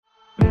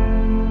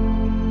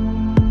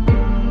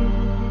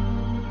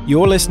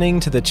You're listening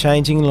to the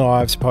Changing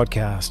Lives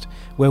podcast,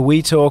 where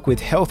we talk with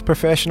health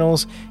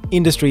professionals,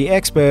 industry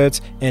experts,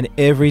 and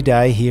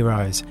everyday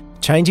heroes,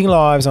 changing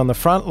lives on the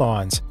front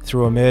lines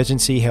through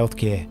emergency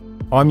healthcare.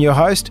 I'm your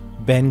host,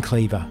 Ben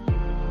Cleaver.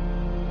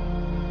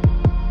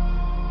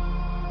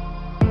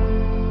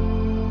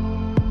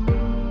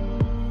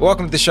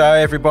 Welcome to the show,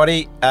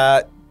 everybody.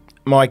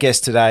 My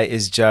guest today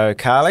is Joe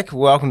Karlik.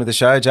 Welcome to the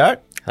show, Joe.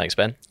 Thanks,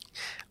 Ben.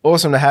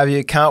 Awesome to have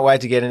you. Can't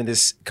wait to get into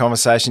this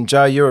conversation.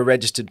 Joe, you're a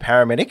registered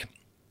paramedic.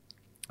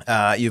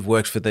 You've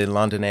worked for the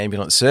London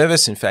Ambulance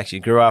Service. In fact, you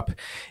grew up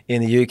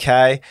in the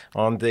UK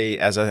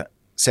as a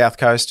South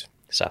Coast.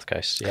 South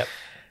Coast, yep.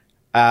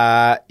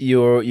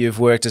 You've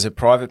worked as a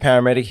private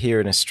paramedic here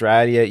in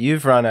Australia.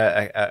 You've run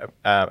a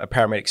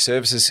paramedic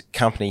services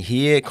company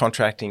here,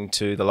 contracting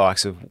to the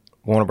likes of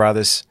Warner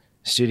Brothers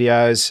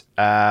Studios,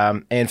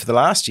 and for the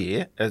last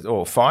year,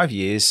 or 5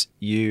 years,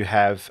 you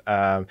have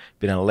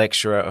been a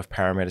lecturer of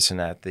paramedicine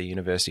at the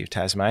University of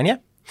Tasmania,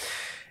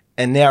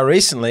 and now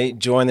recently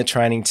joined the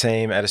training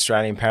team at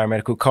Australian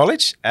Paramedical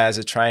College as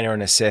a trainer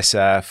and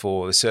assessor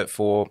for the Cert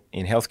 4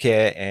 in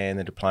healthcare and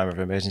the Diploma of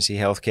Emergency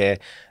Healthcare.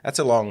 That's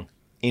a long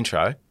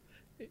intro.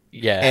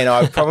 Yeah. And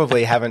I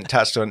probably haven't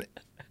touched on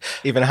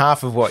even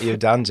half of what you've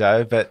done,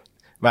 Joe, but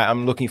mate,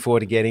 I'm looking forward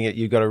to getting it.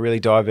 You've got a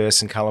really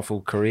diverse and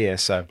colourful career,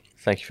 so...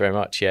 Thank you very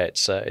much. Yeah,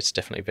 it's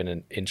definitely been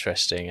an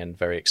interesting and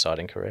very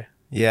exciting career.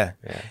 Yeah.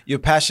 Your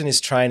passion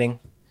is training,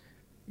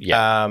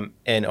 Yeah.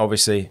 and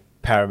obviously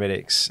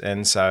paramedics,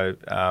 and so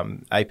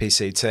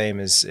APC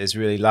team is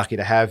really lucky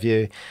to have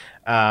you.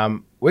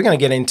 We're going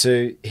to get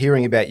into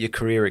hearing about your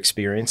career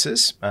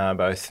experiences,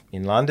 both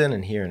in London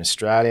and here in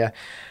Australia,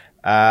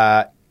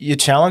 your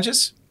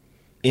challenges,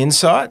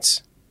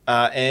 insights,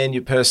 and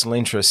your personal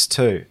interests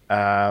too,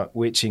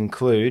 which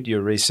include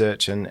your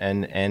research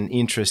and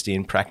interest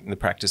in the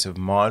practice of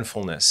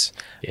mindfulness.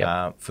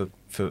 Yep. For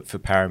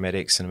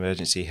paramedics and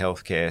emergency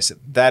healthcare. So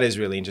that is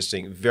really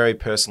interesting, very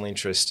personal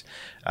interest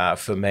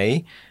for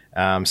me.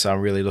 So I'm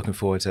really looking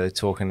forward to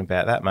talking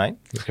about that, mate.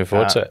 Looking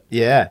forward to it.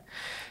 Yeah.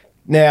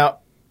 Now,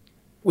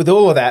 with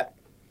all of that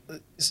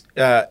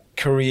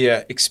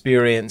career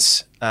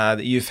experience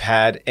that you've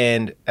had,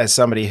 and as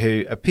somebody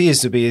who appears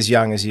to be as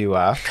young as you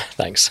are.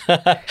 Thanks.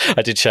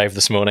 I did shave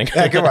this morning.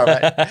 Yeah, come on,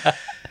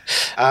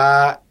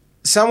 mate.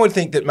 Some would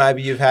think that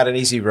maybe you've had an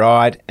easy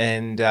ride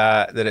and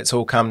that it's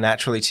all come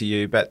naturally to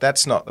you, but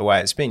that's not the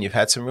way it's been. You've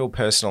had some real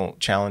personal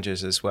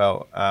challenges as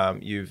well.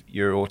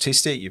 You're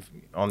autistic. You're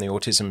on the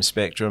autism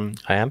spectrum.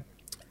 I am.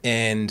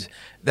 And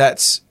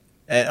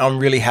I'm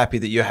really happy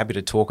that you're happy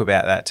to talk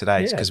about that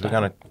today, because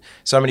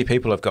so many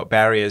people have got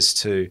barriers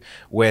to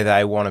where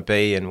they want to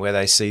be and where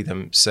they see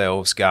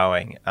themselves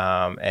going.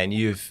 And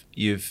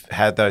you've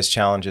had those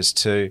challenges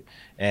too.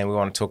 And we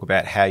want to talk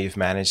about how you've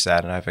managed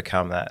that and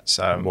overcome that.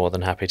 So I'm more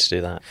than happy to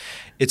do that.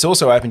 It's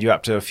also opened you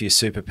up to a few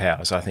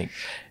superpowers, I think.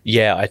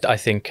 Yeah, I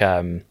think,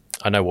 I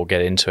know we'll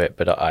get into it,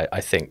 but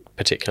I think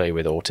particularly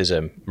with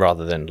autism,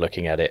 rather than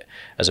looking at it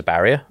as a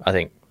barrier, I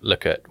think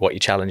look at what your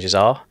challenges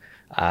are,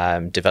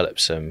 develop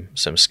some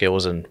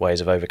skills and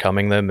ways of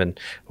overcoming them, and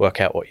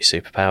work out what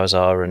your superpowers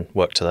are and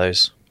work to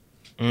those.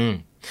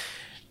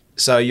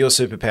 So your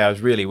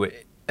superpowers really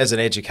as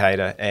an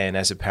educator and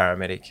as a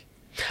paramedic,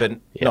 but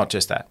not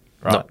just that.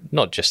 Right.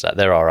 Not just that.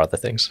 There are other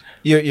things.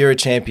 You're a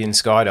champion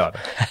skydiver.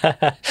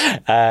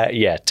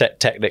 Yeah,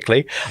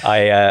 technically,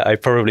 I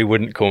probably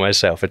wouldn't call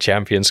myself a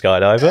champion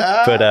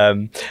skydiver, but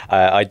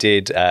I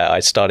did.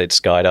 I started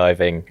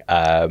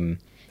skydiving.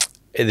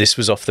 This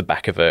was off the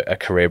back of a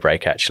career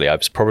break. Actually, I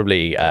was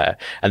probably, and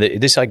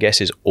this I guess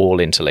is all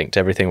interlinked.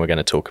 Everything we're going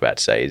to talk about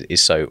today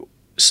is so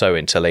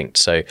interlinked.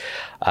 So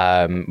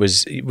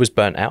was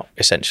burnt out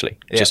essentially.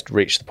 Just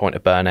reached the point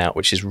of burnout,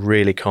 which is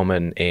really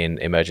common in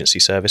emergency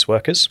service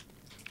workers.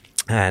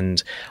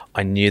 And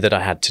I knew that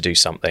I had to do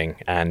something.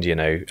 And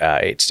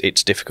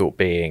it's difficult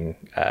being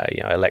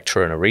a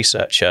lecturer and a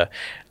researcher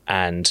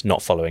and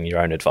not following your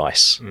own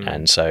advice.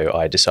 And so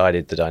I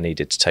decided that I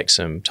needed to take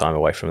some time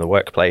away from the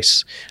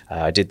workplace.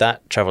 I did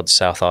that, travelled to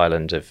South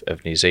Island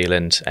of New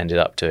Zealand, ended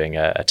up doing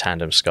a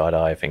tandem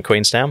skydive in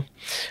Queenstown.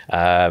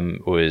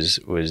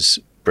 Was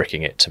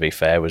bricking it, to be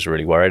fair, was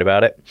really worried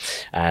about it.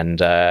 And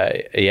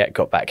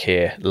got back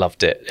here,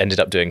 loved it, ended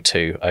up doing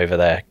 2 over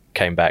there,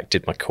 came back,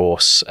 did my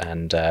course,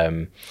 and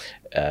down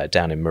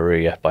in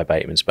Moruya by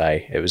Bateman's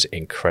Bay. It was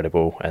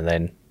incredible. And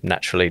then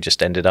naturally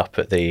just ended up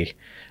at the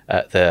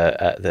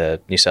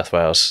New South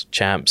Wales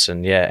Champs,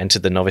 and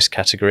entered the novice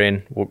category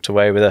and walked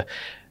away with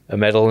a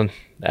medal. And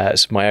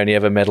it's my only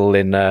ever medal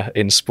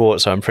in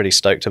sport, so I'm pretty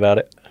stoked about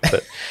it.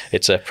 But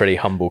it's a pretty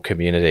humble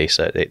community,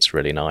 so it's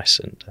really nice,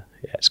 and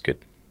it's good.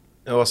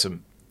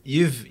 Awesome.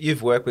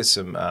 You've worked with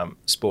some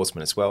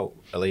sportsmen as well,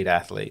 elite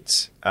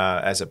athletes,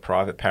 as a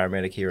private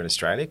paramedic here in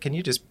Australia. Can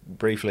you just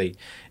briefly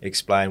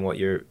explain what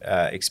your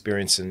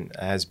experience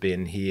has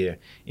been here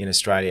in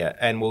Australia?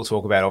 And we'll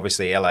talk about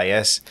obviously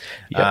LAS.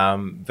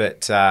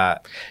 Yep.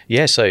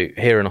 So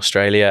here in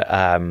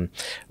Australia,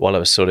 while I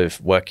was sort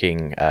of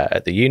working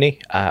at the uni,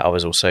 I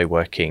was also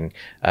working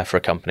for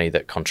a company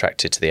that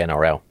contracted to the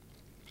NRL.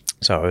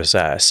 So I was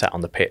sat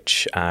on the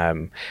pitch,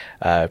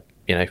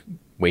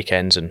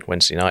 weekends and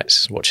Wednesday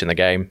nights watching the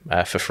game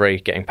for free,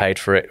 getting paid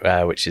for it,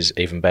 which is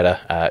even better.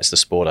 It's the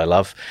sport I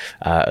love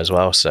as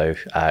well. So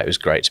it was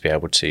great to be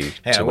able to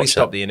we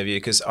stopped the interview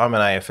because I'm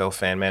an AFL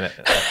fan, man.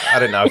 I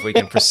don't know if we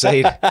can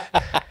proceed.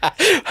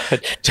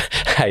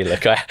 Hey,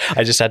 look,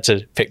 I just had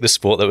to pick the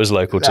sport that was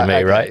local to me,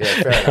 okay, right?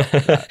 Yeah, fair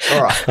enough. No.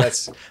 All right,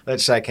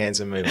 let's shake hands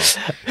and move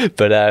on.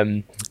 But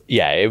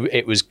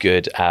it was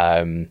good.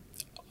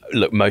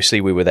 Look,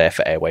 mostly we were there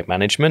for airway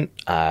management.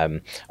 I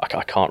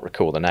can't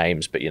recall the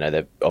names, but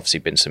there've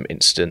obviously been some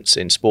incidents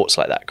in sports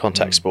like that.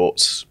 Contact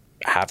sports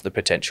have the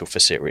potential for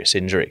serious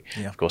injury.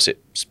 Yeah. Of course,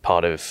 it's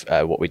part of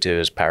what we do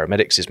as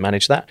paramedics is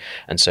manage that.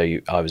 And so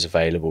I was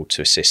available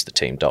to assist the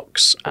team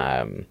docs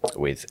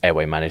with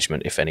airway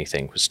management if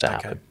anything was to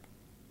happen.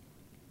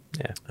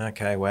 Yeah.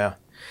 Okay. Wow.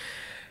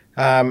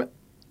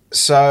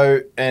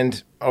 So,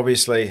 and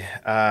obviously,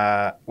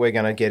 we're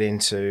going to get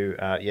into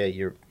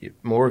your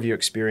more of your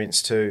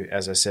experience too,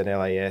 as I said,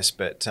 LAS.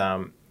 But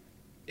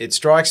it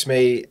strikes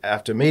me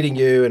after meeting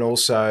you and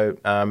also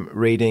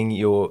reading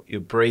your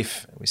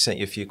brief. We sent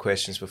you a few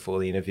questions before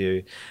the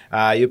interview.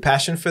 Your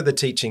passion for the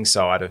teaching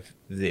side of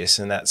this,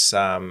 and that's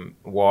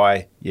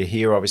why you're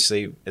here,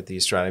 obviously, at the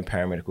Australian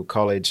Paramedical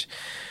College.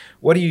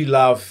 What do you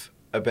love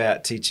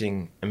about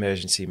teaching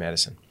emergency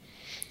medicine?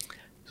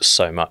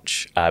 So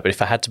much, but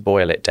if I had to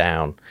boil it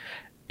down,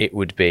 it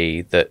would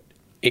be that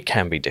it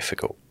can be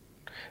difficult,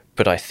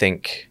 but I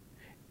think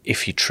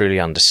if you truly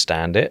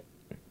understand it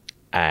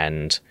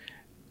and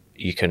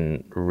you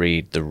can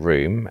read the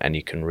room and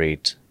you can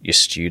read your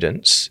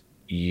students,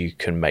 you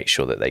can make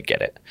sure that they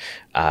get it.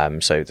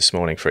 So this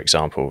morning, for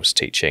example, I was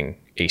teaching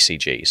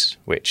ECGs,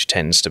 which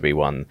tends to be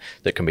one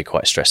that can be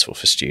quite stressful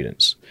for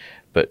students,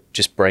 but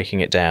just breaking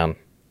it down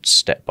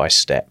step by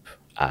step.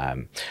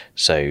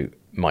 So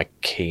my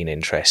keen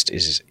interest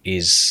is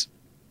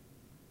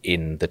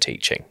in the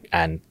teaching,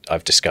 and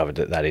I've discovered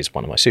that is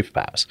one of my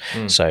superpowers.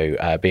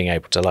 So being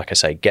able to, like I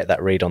say, get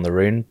that read on the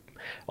room,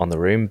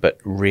 but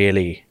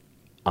really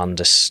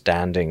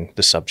understanding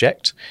the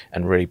subject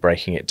and really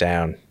breaking it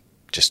down,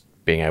 just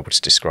being able to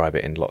describe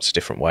it in lots of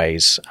different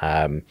ways.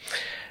 I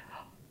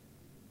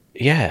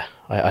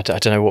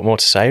don't know what more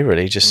to say,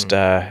 really. Just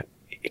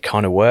it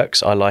kind of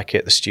works. I like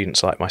it. The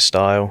students like my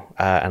style,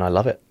 and I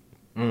love it.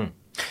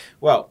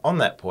 Well, on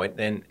that point,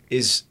 then,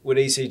 would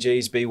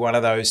ECGs be one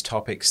of those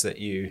topics that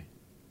you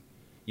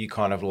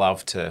kind of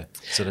love to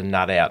sort of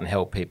nut out and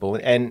help people?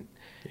 And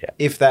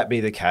if that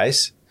be the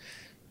case,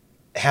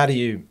 how do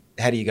you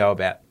go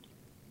about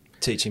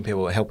teaching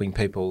people, helping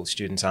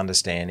students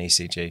understand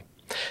ECG?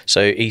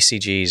 So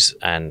ECGs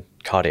and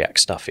cardiac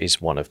stuff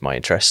is one of my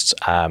interests,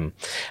 and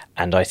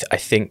I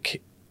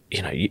think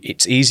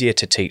it's easier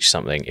to teach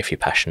something if you're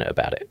passionate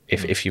about it.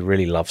 If you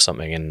really love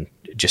something, and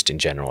just in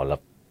general, I love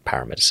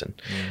paramedicine.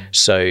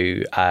 So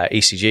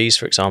ECGs,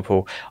 for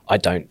example, I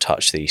don't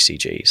touch the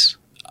ECGs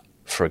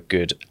for a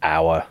good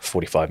hour,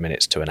 45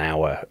 minutes to an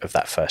hour of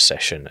that first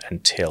session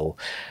until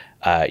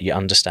you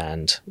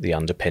understand the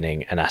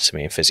underpinning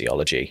anatomy and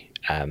physiology.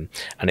 And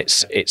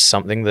it's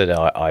something that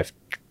I've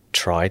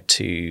tried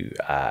to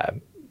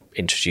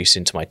introduce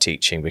into my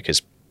teaching,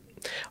 because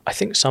I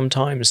think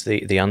sometimes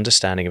the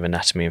understanding of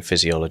anatomy and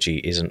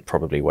physiology isn't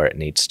probably where it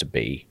needs to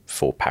be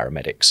for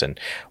paramedics. And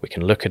we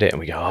can look at it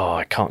and we go,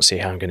 I can't see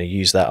how I'm going to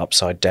use that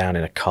upside down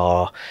in a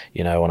car,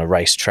 on a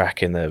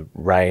racetrack in the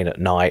rain at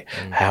night.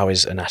 How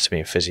is anatomy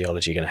and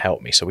physiology going to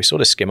help me? So we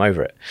sort of skim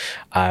over it.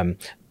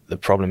 The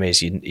problem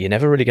is you're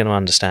never really going to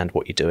understand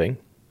what you're doing,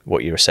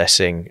 what you're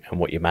assessing and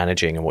what you're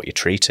managing and what you're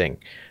treating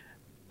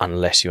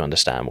unless you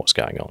understand what's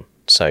going on.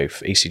 So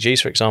for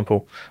ECGs, for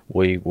example,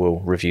 we will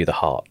review the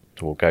heart.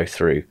 We'll go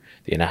through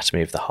the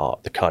anatomy of the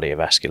heart, the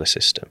cardiovascular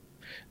system.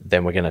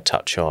 Then we're going to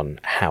touch on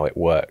how it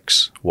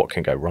works, what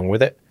can go wrong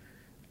with it.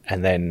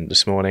 And then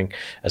this morning,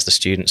 as the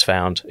students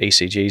found,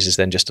 ECGs is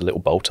then just a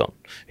little bolt-on.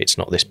 It's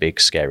not this big,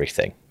 scary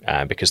thing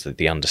because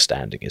the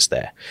understanding is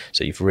there.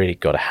 So you've really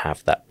got to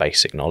have that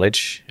basic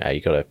knowledge.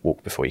 You've got to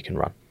walk before you can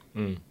run.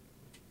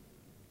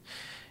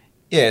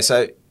 Yeah,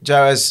 so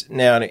Joe, as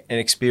now an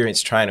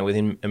experienced trainer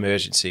within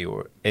emergency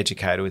or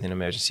educator within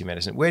emergency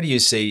medicine, where do you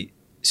see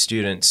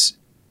students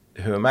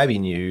who are maybe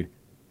new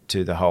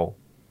to the whole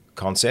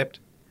concept,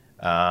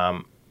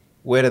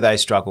 where do they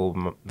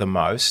struggle the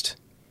most,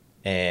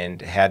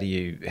 and how do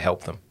you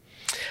help them?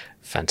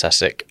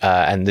 Fantastic.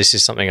 And this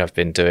is something I've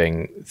been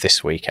doing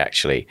this week,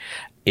 actually,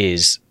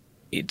 is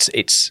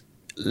it's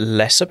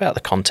less about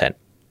the content,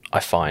 I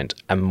find,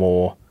 and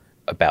more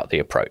about the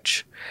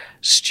approach.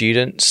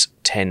 Students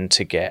tend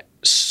to get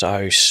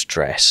so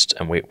stressed,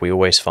 and we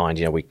always find,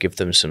 we give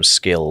them some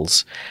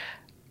skills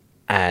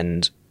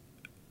and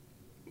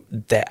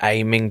they're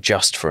aiming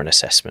just for an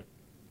assessment.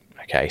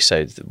 Okay,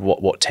 so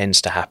what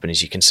tends to happen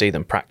is you can see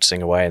them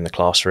practicing away in the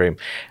classroom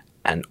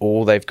and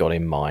all they've got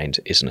in mind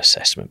is an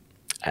assessment,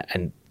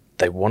 and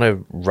they want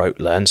to rote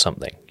learn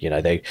something.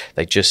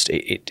 They just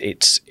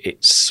it's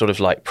sort of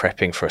like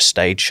prepping for a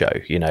stage show,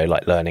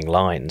 like learning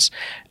lines,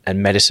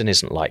 and medicine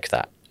isn't like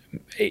that.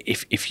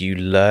 If you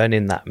learn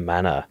in that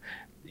manner,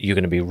 you're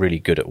going to be really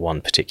good at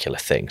one particular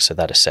thing. So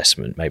that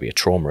assessment, maybe a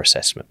trauma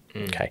assessment.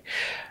 Okay.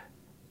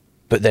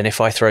 But then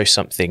if I throw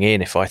something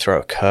in, if I throw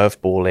a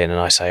curveball in and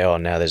I say, oh,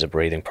 now there's a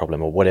breathing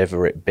problem or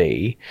whatever it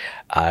be,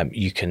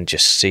 you can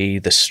just see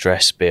the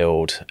stress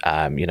build.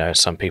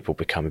 Some people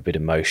become a bit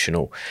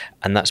emotional.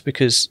 And that's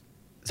because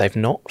they've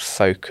not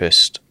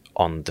focused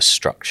on the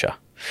structure.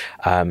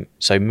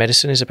 So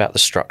medicine is about the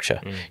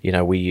structure.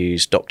 We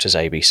use Doctors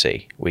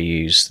ABC. We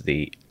use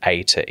the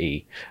A to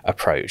E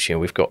approach.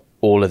 We've got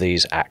all of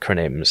these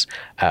acronyms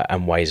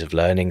and ways of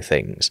learning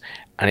things.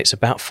 And it's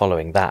about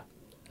following that.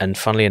 And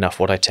funnily enough,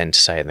 what I tend to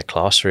say in the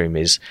classroom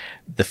is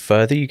the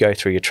further you go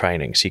through your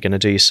training, so you're going to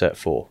do your Cert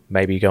 4,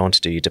 maybe you go on to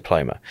do your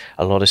diploma.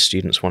 A lot of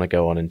students want to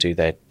go on and do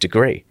their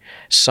degree.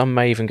 Some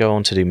may even go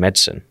on to do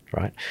medicine,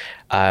 right?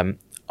 I'm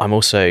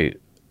also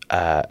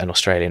an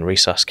Australian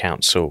Resus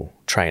Council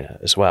trainer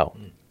as well.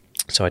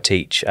 So I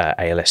teach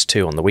ALS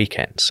 2 on the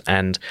weekends.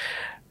 And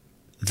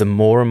the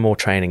more and more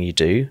training you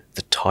do,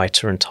 the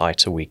tighter and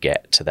tighter we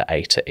get to the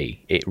A to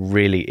E. It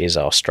really is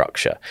our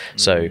structure.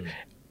 So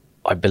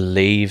I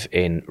believe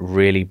in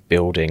really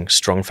building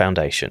strong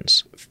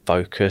foundations,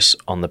 focus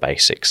on the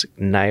basics,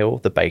 nail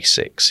the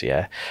basics,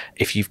 yeah?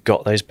 If you've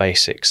got those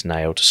basics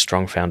nailed,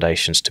 strong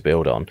foundations to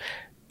build on,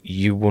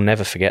 you will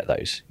never forget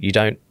those.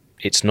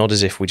 It's not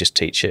as if we just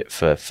teach it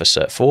for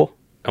Cert 4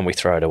 and we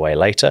throw it away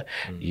later.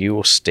 You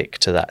will stick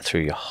to that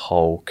through your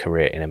whole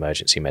career in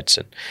emergency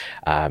medicine.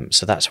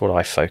 So that's what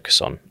I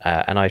focus on.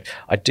 And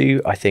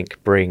I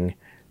think, bring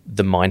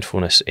the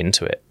mindfulness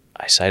into it.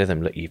 I say to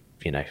them, look,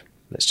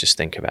 let's just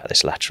think about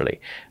this laterally.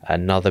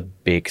 Another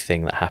big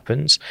thing that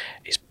happens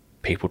is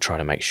people try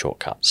to make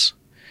shortcuts.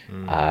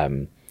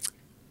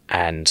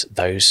 And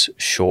those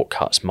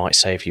shortcuts might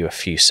save you a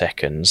few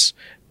seconds,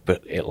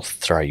 but it'll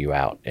throw you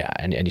out. Yeah,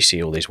 and you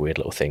see all these weird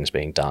little things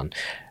being done.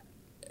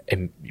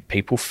 And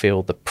people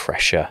feel the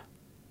pressure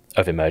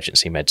of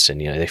emergency medicine.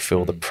 They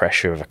feel the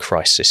pressure of a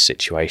crisis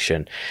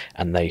situation,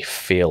 and they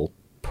feel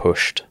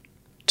pushed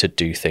to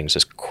do things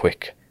as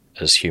quick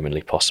as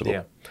humanly possible.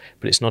 Yeah.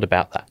 But it's not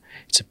about that.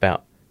 It's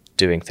about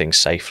doing things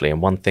safely.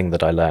 And one thing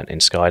that I learned in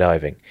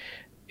skydiving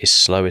is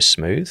slow is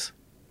smooth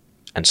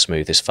and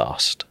smooth is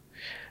fast,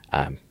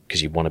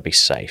 because you want to be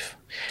safe.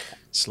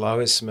 Slow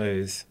is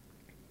smooth,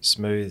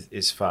 smooth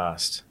is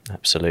fast.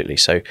 Absolutely.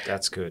 So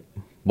that's good.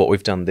 What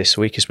we've done this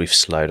week is we've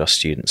slowed our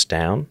students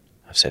down.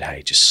 I've said,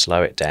 hey, just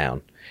slow it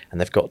down. And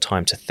they've got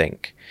time to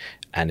think.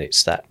 And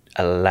it's that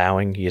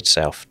allowing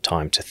yourself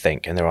time to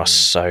think. And there are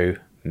so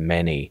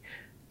many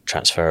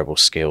transferable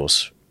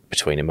skills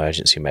between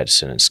emergency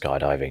medicine and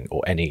skydiving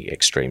or any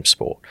extreme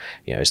sport.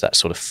 Is that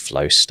sort of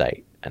flow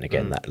state. And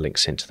again, that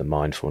links into the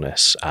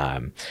mindfulness,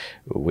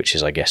 which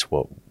is, I guess,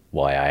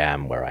 why I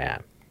am where I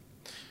am.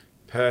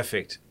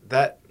 Perfect.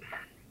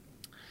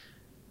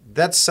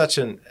 That's such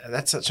an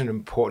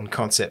important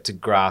concept to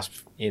grasp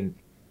in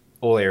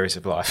all areas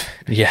of life.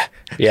 Yeah,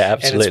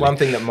 absolutely. And it's one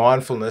thing that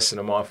mindfulness and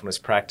a mindfulness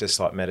practice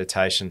like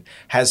meditation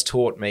has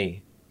taught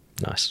me.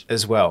 Nice.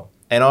 As well.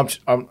 And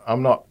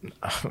I'm not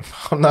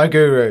I'm no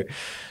guru,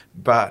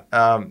 but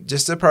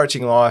just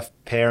approaching life,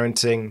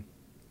 parenting,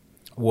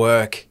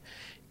 work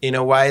in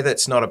a way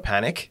that's not a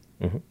panic,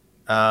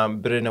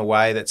 but in a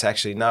way that's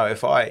actually, no,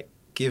 if I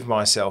give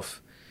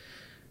myself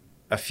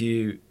a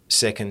few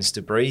seconds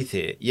to breathe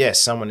here,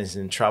 yes, someone is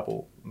in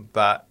trouble,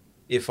 but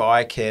if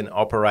I can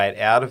operate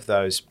out of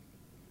those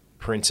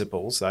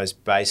principles, those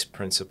base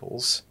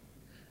principles,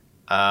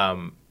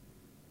 and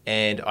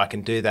I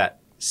can do that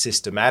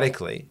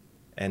systematically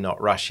and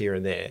not rush here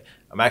and there,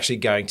 I'm actually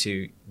going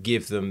to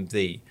give them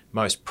the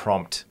most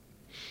prompt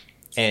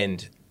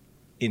and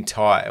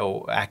entire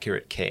or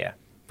accurate care.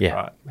 Yeah,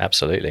 right?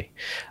 Absolutely.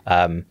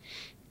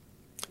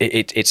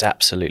 It's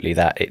absolutely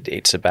that.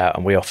 It's about,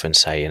 and we often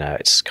say,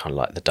 it's kind of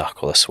like the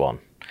duck or the swan.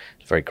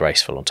 It's very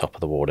graceful on top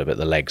of the water, but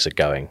the legs are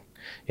going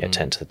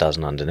 10 to the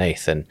dozen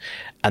underneath. And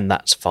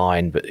that's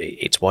fine, but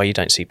it's why you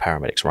don't see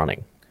paramedics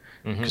running.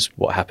 Because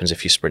what happens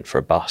if you sprint for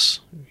a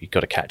bus? You've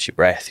got to catch your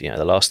breath.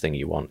 The last thing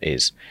you want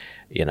is,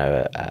 an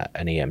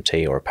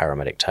EMT or a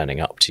paramedic turning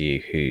up to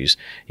you who's,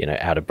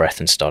 out of breath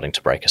and starting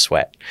to break a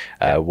sweat.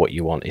 What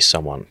you want is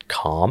someone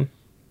calm,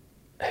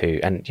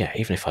 who, and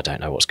even if I don't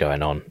know what's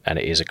going on and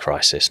it is a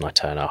crisis and I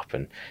turn up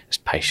and there's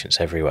patients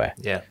everywhere,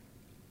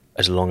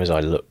 as long as I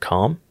look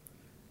calm,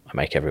 I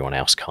make everyone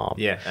else calm.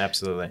 Yeah,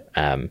 absolutely.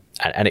 And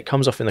it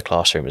comes off in the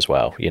classroom as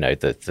well.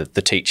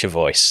 The teacher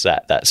voice,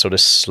 that sort of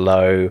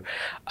slow,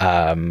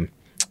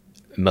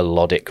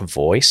 melodic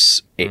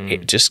voice,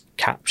 it just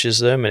captures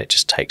them and it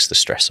just takes the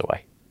stress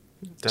away.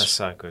 That's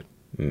so good.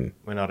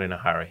 We're not in a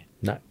hurry.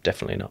 No,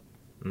 definitely not.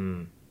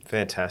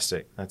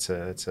 Fantastic. It's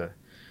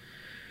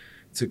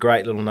a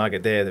great little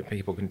nugget there that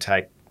people can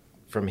take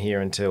from here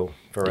until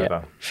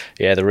forever.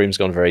 Yeah, the room's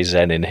gone very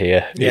zen in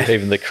here. Yeah.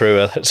 Even the crew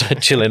are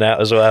chilling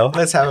out as well.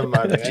 Let's have a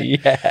moment.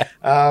 Yeah.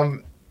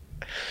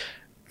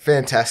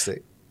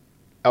 Fantastic.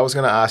 I was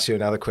going to ask you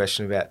another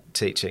question about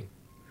teaching.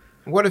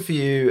 What if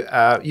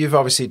you've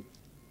obviously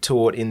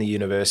taught in the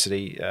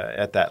university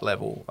at that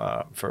level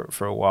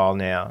for a while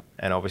now,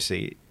 and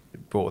obviously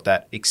brought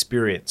that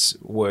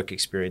work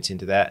experience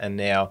into that, and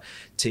now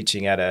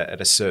teaching at a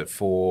Cert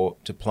 4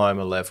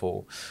 diploma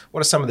level.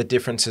 What are some of the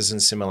differences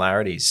and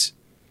similarities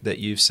that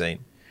you've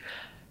seen?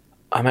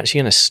 I'm actually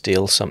going to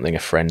steal something a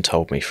friend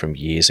told me from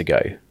years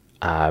ago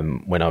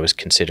when I was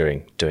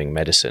considering doing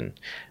medicine.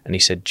 And he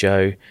said,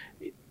 Joe,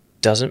 it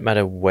doesn't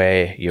matter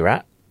where you're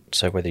at,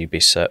 so whether you be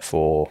Cert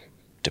 4,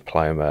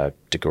 diploma,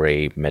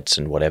 degree,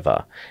 medicine,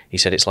 whatever, he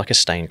said it's like a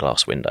stained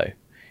glass window.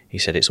 He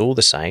said it's all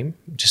the same,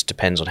 just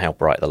depends on how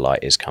bright the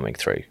light is coming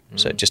through.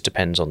 So it just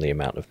depends on the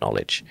amount of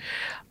knowledge.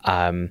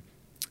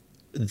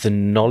 The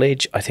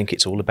knowledge, I think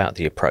it's all about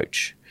the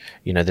approach.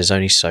 You know, there's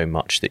only so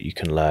much that you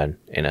can learn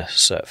in a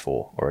Cert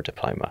 4 or a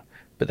diploma,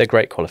 but they're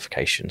great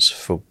qualifications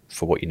for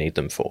what you need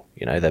them for.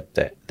 You know,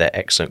 they're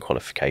excellent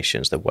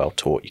qualifications. They're well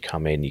taught. You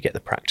come in, you get the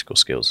practical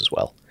skills as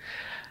well.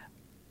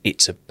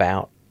 It's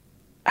about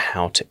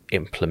how to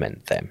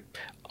implement them.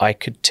 I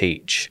could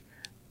teach,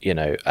 you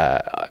know,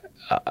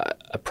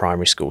 a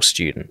primary school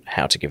student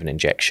how to give an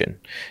injection.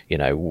 You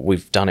know,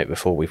 we've done it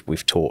before.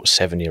 We've taught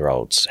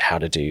 7-year-olds how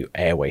to do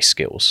airway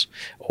skills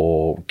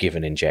or give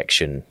an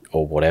injection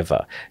or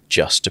whatever,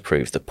 just to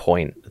prove the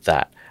point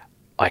that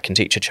I can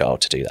teach a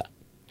child to do that.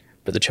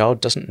 But the child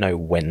doesn't know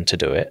when to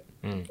do it,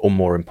 or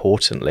more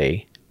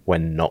importantly,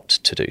 when not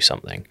to do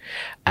something.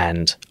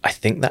 And I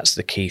think that's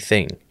the key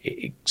thing.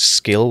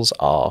 Skills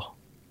are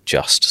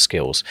just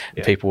skills.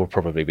 Yeah. People will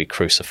probably be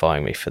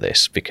crucifying me for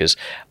this, because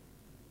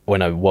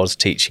when I was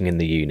teaching in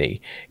the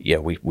uni,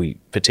 we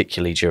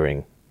particularly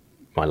during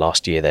my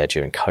last year there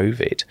during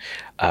COVID,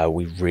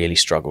 we really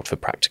struggled for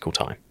practical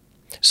time.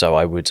 So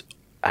I would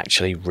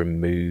actually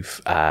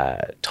remove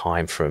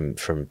time from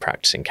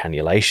practicing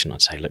cannulation.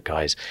 I'd say, look,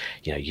 guys,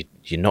 you know,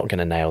 you're not going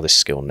to nail this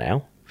skill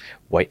now.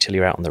 Wait till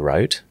you're out on the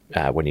road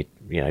when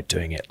you're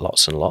doing it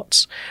lots and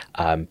lots.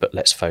 But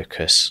let's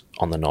focus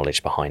on the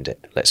knowledge behind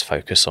it. Let's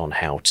focus on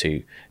how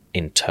to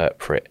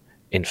interpret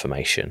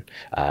information,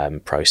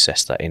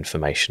 process that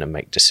information, and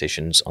make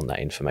decisions on that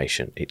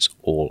information. It's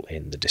all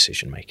in the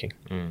decision making.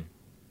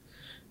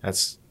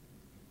 That's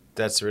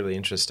really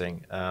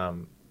interesting.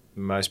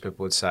 Most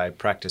people would say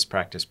practice,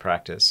 practice,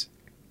 practice,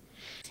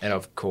 and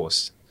of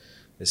course,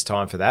 there's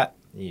time for that.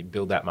 You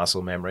build that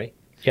muscle memory.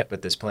 Yep.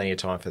 But there's plenty of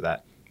time for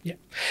that. Yeah.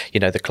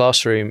 You know, the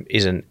classroom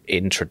is an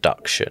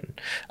introduction.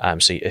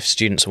 So if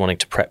students are wanting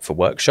to prep for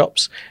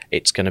workshops,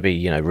 it's going to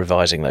be,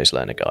 revising those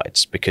learner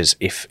guides, because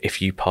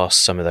if you pass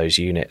some of those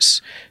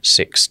units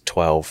 6,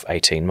 12,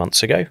 18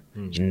 months ago,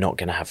 you're not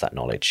going to have that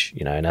knowledge,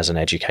 and as an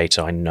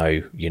educator, I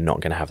know you're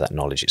not going to have that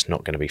knowledge. It's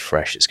not going to be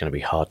fresh. It's going to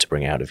be hard to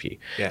bring out of you.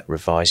 Yeah.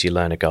 Revise your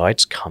learner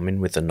guides, come in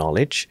with the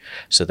knowledge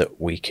so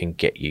that we can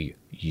get you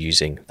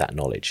using that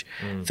knowledge.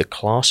 The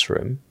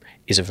classroom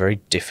is a very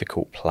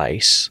difficult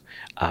place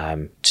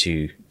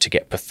to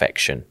get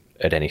perfection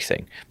at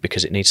anything,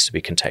 because it needs to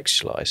be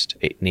contextualized.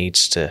 It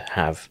needs to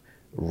have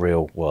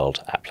real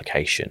world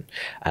application.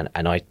 And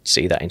I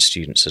see that in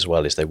students as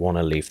well, is they want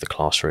to leave the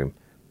classroom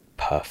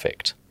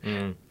perfect.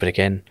 But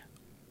again,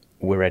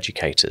 we're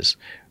educators.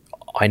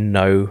 I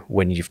know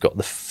when you've got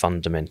the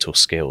fundamental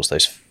skills,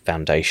 those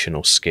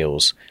foundational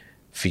skills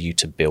for you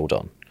to build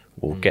on.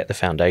 We'll get the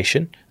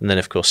foundation, and then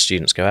of course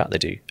students go out, they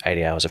do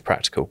 80 hours of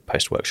practical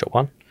post workshop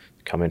 1,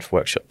 come in for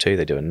workshop 2,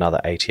 they do another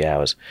 80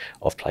 hours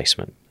of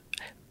placement.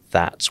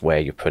 That's where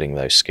you're putting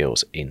those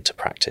skills into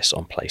practice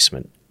on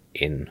placement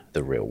in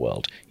the real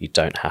world. You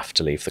don't have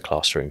to leave the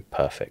classroom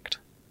perfect.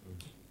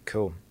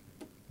 Cool.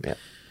 Yeah.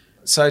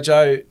 So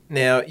Joe,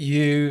 now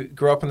you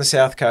grew up on the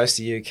south coast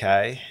of the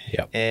UK.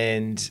 Yep.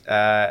 And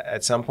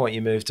at some point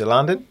you moved to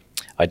London?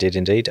 I did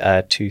indeed,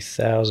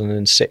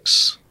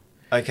 2006.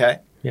 Okay.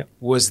 Yep.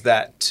 Was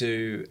that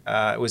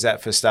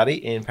for study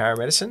in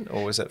paramedicine,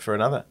 or was it for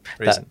another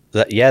reason?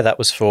 That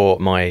was for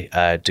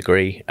my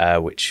degree,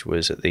 which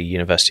was at the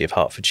University of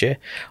Hertfordshire.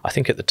 I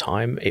think at the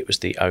time it was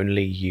the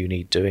only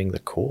uni doing the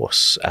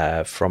course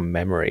from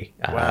memory.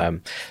 Wow.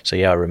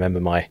 I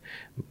remember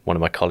one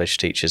of my college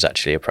teachers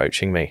actually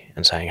approaching me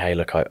and saying, hey,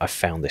 look, I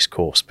found this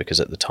course, because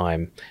at the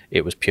time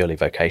it was purely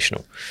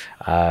vocational.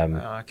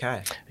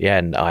 Okay. Yeah,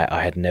 and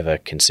I had never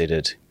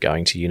considered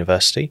going to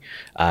university.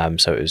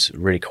 So it was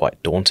really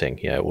quite daunting.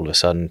 All of a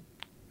sudden,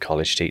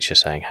 college teacher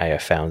saying, hey, I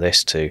found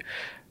this, to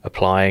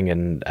applying,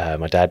 and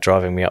my dad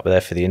driving me up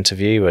there for the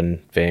interview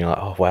and being like,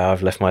 oh, wow,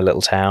 I've left my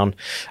little town,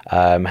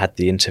 had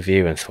the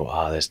interview and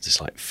thought,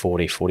 there's like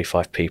 40,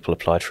 45 people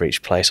applied for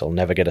each place. I'll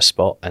never get a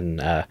spot. And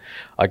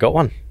I got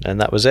one, and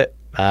that was it.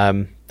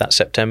 That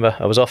September,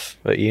 I was off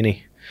at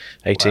uni,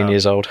 18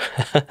 years old.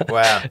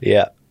 Wow.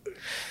 Yeah.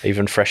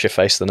 Even fresher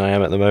face than I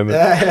am at the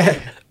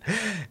moment.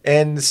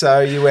 And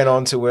so you went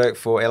on to work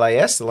for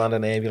LAS, the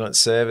London Ambulance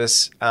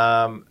Service.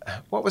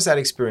 What was that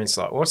experience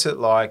like? What's it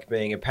like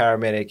being a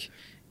paramedic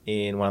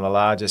in one of the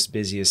largest,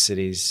 busiest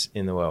cities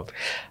in the world?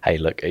 Hey,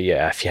 look,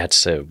 if you had to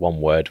say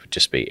one word, would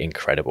just be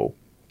incredible.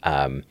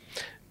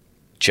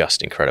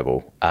 Just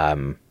incredible.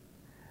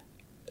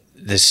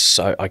 There's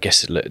so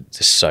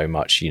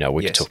much,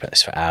 we could talk about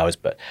this for hours,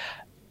 but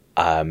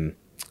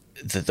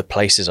the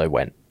places I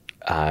went,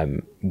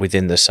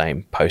 within the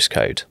same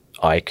postcode,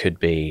 I could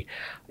be,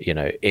 in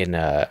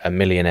a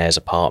millionaire's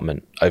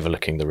apartment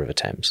overlooking the River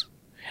Thames.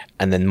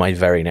 And then my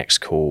very next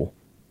call,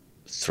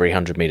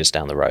 300 meters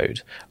down the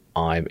road,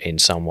 I'm in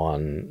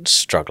someone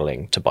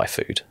struggling to buy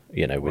food,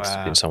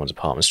 in someone's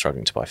apartment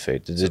struggling to buy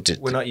food.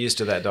 We're not used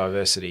to that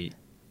diversity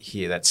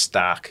here, that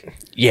stark.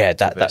 Yeah,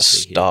 that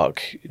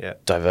stark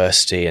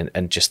diversity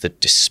and just the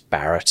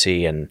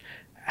disparity and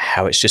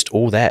how it's just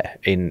all there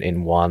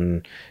in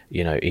one,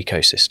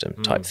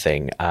 ecosystem type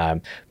thing.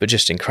 But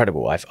just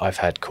incredible. I've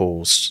had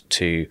calls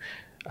to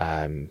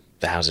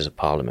the Houses of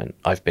Parliament.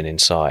 I've been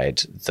inside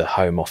the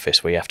Home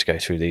Office where you have to go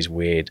through these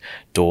weird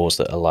doors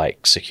that are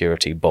like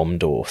security bomb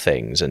door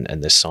things, and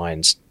there's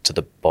signs to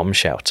the bomb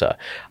shelter.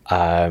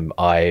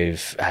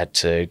 I've had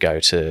to go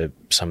to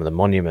some of the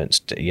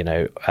monuments,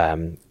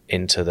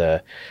 into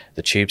the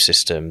tube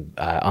system,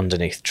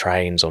 underneath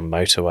trains on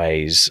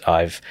motorways.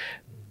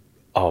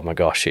 Oh my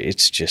gosh,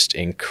 it's just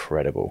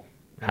incredible.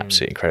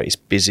 Absolutely incredible. It's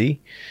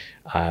busy,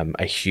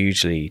 a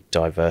hugely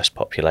diverse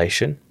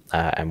population.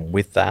 And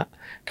with that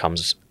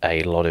comes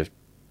a lot of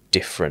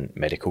different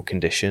medical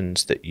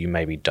conditions that you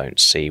maybe don't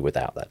see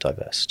without that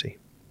diversity.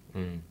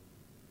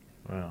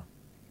 Wow.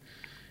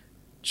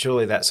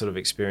 Surely that sort of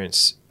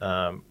experience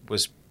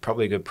was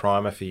probably a good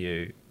primer for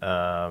you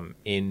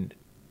in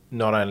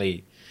not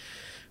only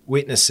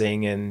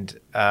witnessing and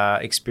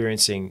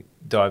experiencing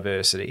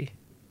diversity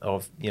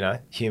of,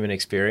 human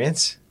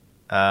experience,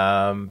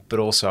 but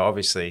also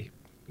obviously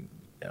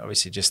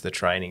just the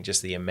training,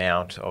 just the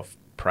amount of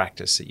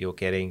practice that you're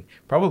getting,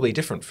 probably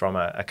different from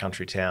a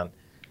country town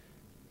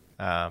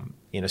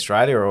in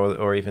Australia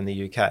or even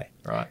the UK,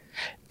 right?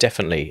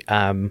 Definitely.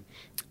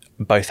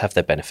 Both have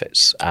their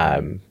benefits.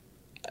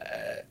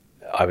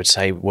 I would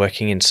say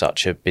working in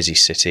such a busy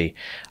city,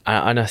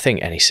 and I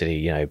think any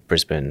city,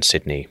 Brisbane,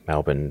 Sydney,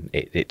 Melbourne,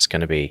 it's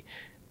going to be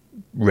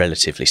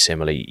relatively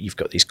similar. You've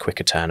got these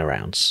quicker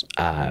turnarounds.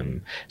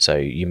 So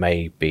you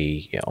may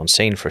be on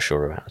scene for a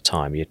short amount of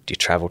time. Your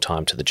travel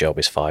time to the job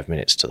is 5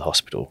 minutes, to the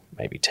hospital,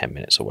 maybe 10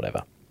 minutes or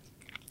whatever.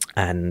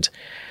 And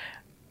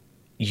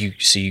you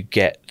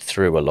get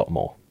through a lot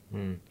more.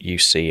 You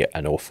see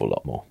an awful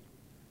lot more.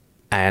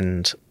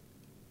 And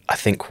I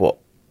think what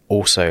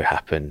also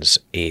happens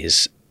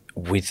is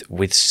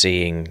with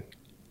seeing,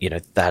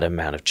 that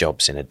amount of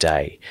jobs in a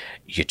day,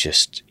 you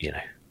just,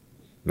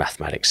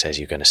 mathematics says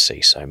you're going to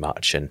see so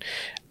much,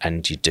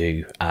 and you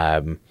do.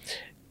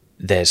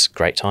 There's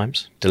great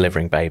times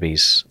delivering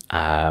babies,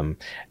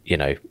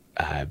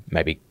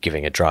 maybe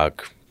giving a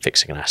drug,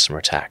 fixing an asthma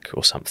attack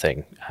or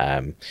something,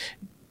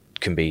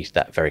 can be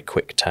that very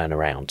quick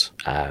turnaround.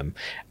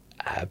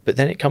 But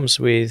then it comes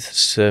with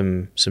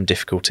some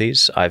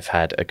difficulties. I've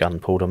had a gun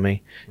pulled on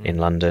me in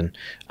London.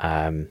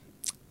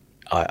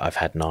 I've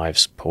had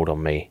knives pulled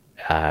on me,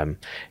 and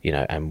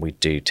we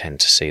do tend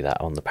to see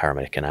that on the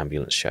paramedic and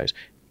ambulance shows.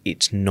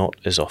 It's not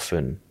as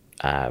often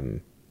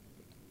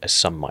as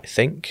some might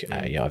think.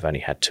 I've only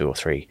had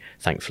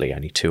thankfully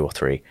only two or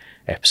three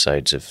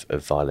episodes of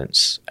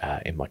violence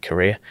in my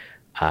career.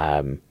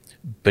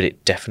 But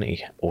it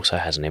definitely also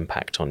has an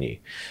impact on you.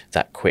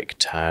 That quick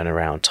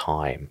turnaround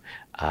time,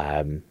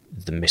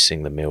 the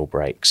missing the meal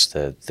breaks,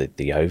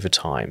 the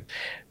overtime.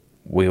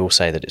 We all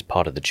say that it's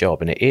part of the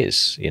job, and it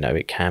is.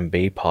 It can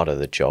be part of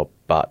the job,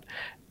 but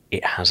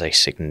it has a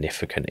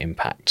significant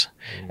impact.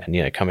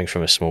 And coming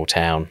from a small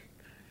town,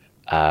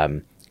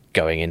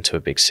 going into a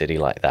big city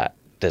like that,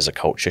 there's a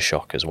culture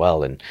shock as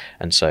well. And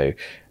so,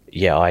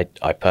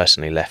 I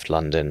personally left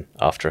London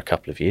after a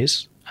couple of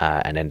years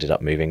and ended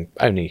up moving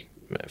only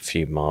a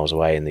few miles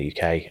away in the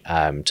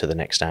UK to the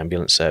next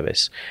ambulance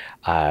service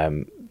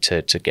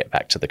to get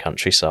back to the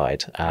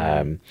countryside.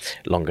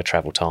 Longer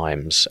travel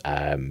times,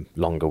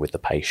 longer with the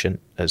patient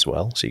as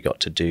well. So you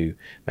got to do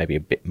maybe a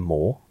bit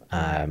more.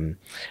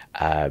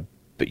 But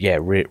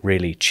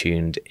really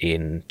tuned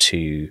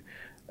into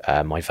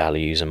my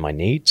values and my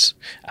needs,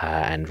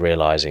 and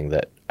realizing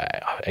that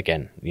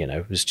again,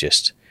 was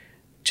just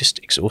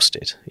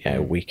exhausted.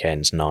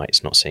 Weekends,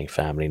 nights, not seeing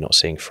family, not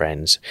seeing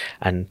friends,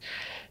 and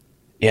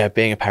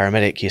being a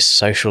paramedic, your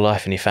social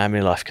life and your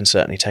family life can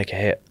certainly take a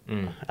hit.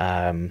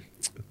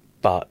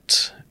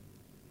 But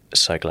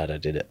so glad I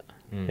did it.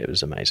 It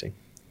was amazing.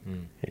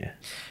 Yeah.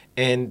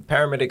 And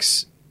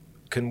paramedics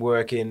can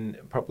work in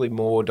probably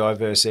more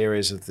diverse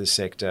areas of the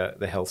sector,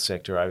 the health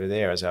sector over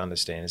there, as I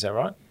understand. Is that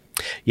right?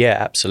 Yeah,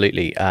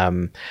 absolutely.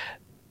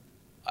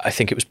 I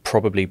think it was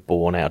probably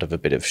born out of a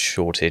bit of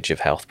shortage of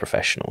health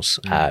professionals.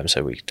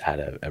 So we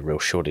had a real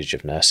shortage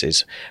of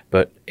nurses,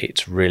 but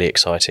it's really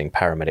exciting.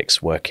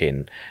 Paramedics work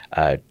in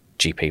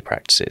GP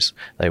practices.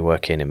 They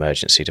work in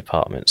emergency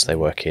departments. They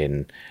work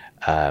in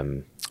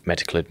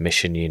medical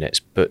admission units,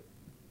 but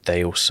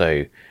they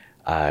also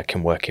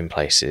can work in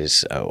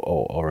places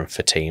or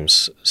for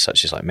teams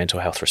such as like mental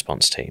health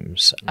response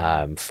teams,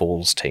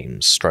 falls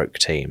teams, stroke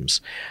teams.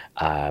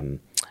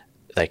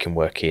 They can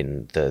work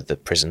in the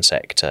prison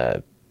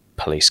sector,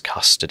 police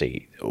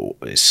custody.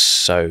 It's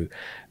so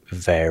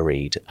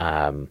varied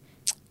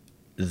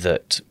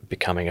that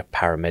becoming a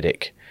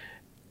paramedic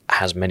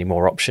has many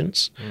more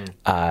options.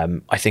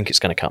 I think it's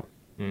going to come.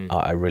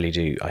 I really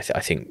do. I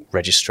think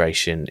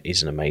registration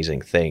is an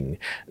amazing thing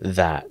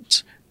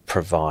that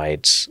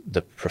provides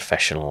the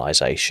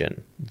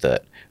professionalization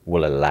that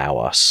will allow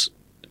us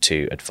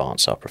to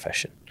advance our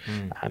profession.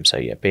 So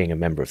yeah, being a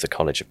member of the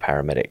College of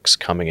Paramedics,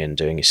 coming in,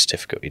 doing your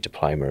certificate, your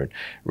diploma, and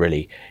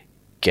really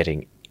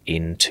getting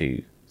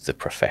into the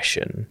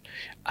profession,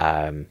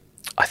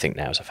 I think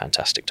now is a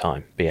fantastic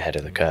time. Be ahead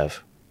of the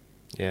curve.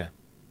 Yeah.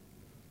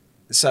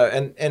 So,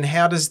 and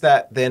how does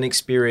that then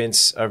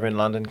experience over in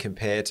London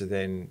compare to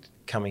then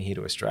coming here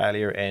to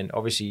Australia? And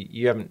obviously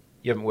you haven't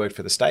worked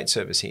for the state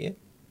service here,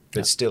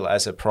 but still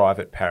as a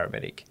private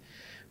paramedic.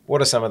 What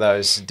are some of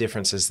those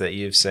differences that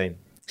you've seen?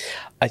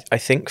 I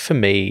think for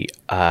me,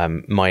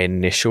 my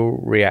initial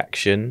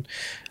reaction,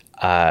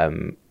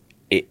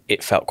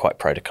 it felt quite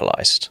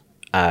protocolized.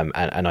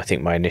 And I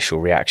think my initial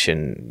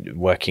reaction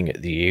working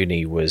at the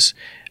uni was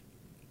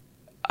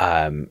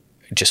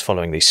just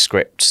following these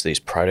scripts, these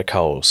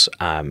protocols,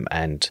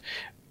 and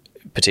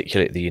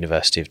particularly at the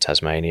University of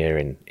Tasmania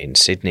in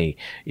Sydney,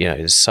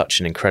 there's such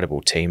an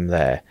incredible team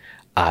there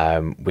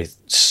with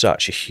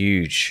such a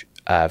huge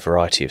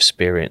variety of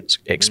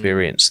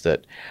experience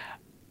that,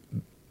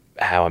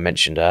 how I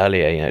mentioned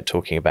earlier,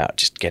 talking about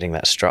just getting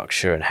that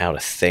structure and how to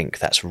think,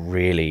 that's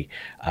really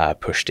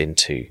pushed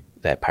into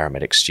their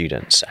paramedic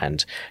students.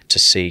 And to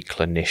see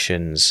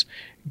clinicians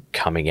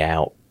coming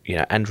out,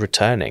 and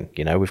returning,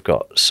 we've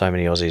got so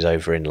many Aussies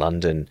over in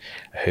London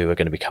who are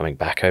going to be coming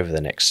back over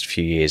the next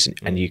few years,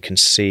 and you can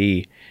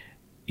see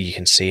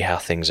how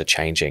things are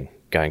changing,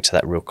 going to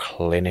that real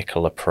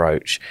clinical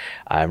approach,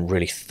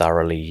 really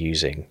thoroughly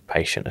using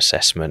patient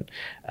assessment,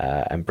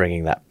 and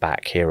bringing that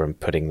back here and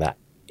putting that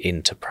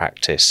into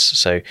practice.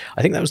 So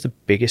I think that was the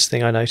biggest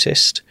thing I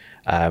noticed,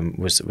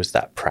 was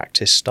that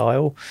practice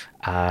style.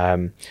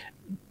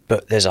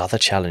 But there's other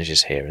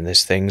challenges here, and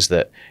there's things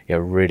that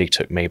really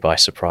took me by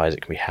surprise. It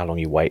can be how long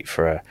you wait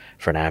for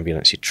an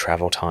ambulance, your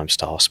travel times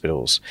to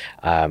hospitals,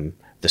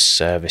 the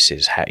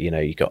services.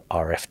 You got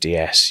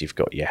RFDS, you've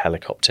got your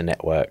helicopter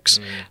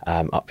networks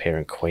up here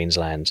in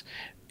Queensland.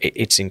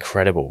 It's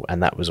incredible,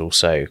 and that was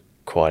also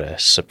quite a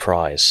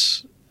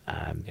surprise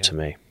to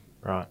me.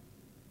 Right.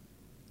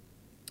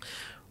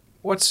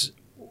 What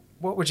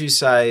would you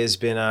say has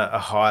been a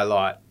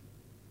highlight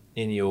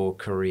in your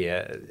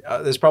career?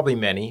 There's probably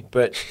many,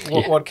 but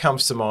what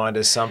comes to mind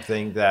as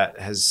something that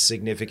has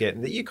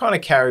significant, that you kind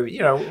of carry,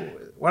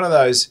 one of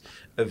those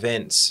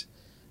events,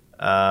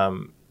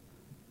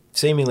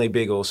 seemingly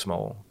big or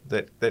small,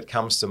 that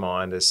comes to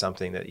mind as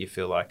something that you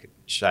feel like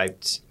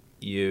shaped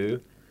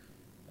you,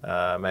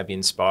 maybe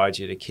inspired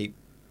you to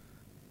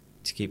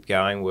keep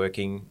going,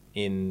 working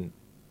in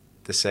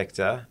the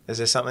sector? Is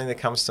there something that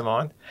comes to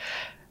mind?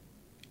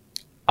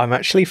 I'm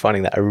actually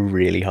finding that a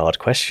really hard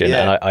question,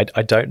 and I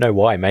don't know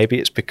why. Maybe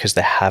it's because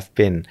there have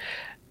been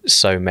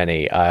so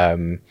many.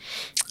 I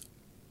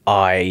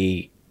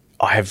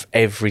have,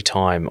 every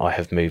time I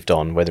have moved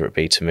on, whether it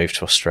be to move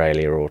to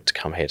Australia or to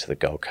come here to the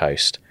Gold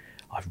Coast,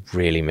 I've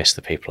really missed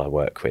the people I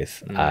work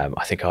with.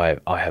 I think I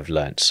have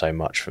learnt so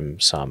much from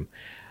some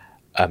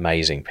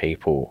amazing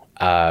people.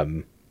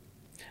 I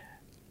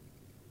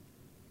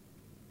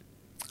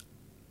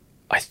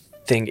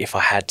think if I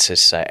had to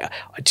say,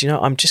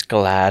 I'm just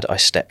glad I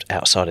stepped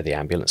outside of the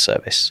ambulance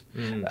service.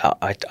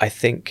 I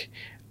think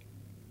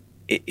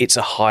it's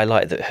a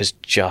highlight that has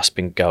just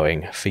been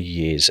going for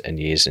years and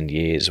years and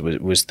years,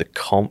 was the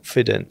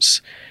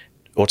confidence,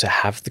 or to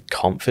have the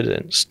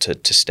confidence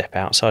to step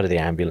outside of the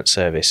ambulance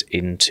service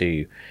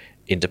into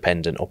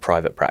independent or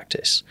private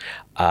practice,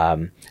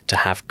 to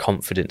have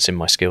confidence in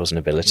my skills and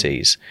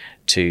abilities,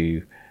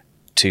 to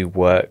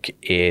work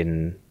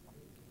in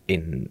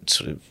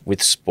sort of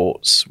with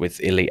sports, with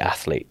elite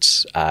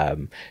athletes,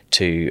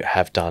 to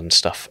have done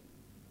stuff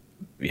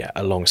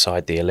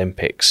alongside the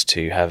Olympics,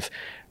 to have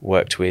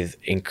worked with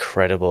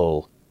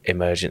incredible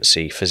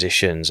emergency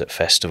physicians at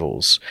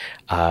festivals,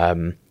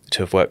 to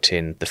have worked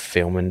in the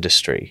film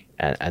industry,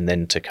 and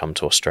then to come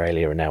to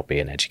Australia and now be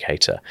an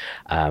educator,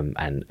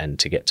 and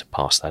to get to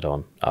pass that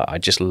on. I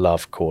just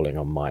love calling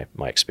on my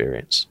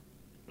experience.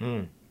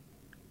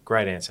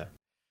 Great answer.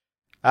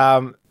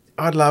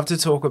 I'd love to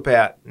talk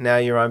about now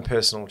your own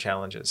personal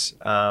challenges.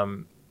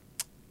 As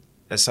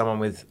someone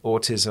with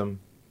autism,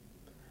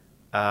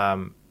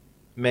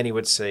 many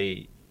would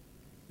see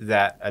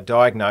that a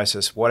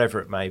diagnosis,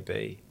 whatever it may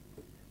be,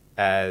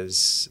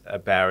 as a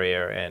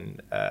barrier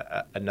and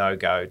a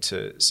no-go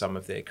to some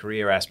of their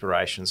career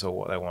aspirations or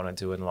what they want to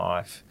do in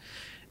life.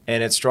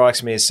 And it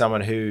strikes me as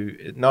someone who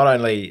not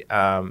only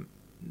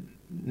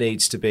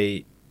needs to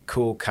be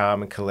cool,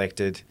 calm and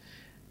collected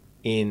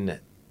in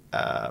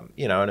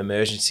an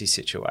emergency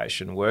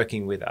situation,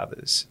 working with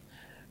others,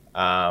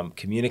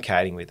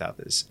 communicating with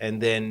others,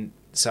 and then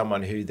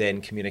someone who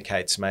then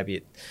communicates maybe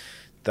at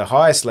the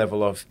highest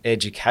level of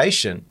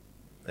education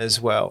as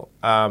well.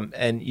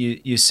 And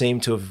you seem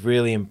to have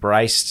really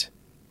embraced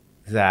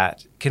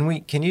that.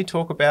 Can you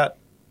talk about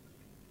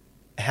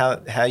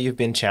how you've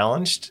been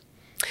challenged?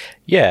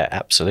 Yeah,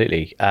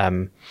 absolutely.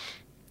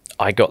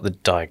 I got the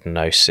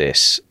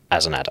diagnosis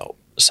as an adult,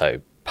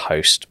 so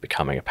post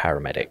becoming a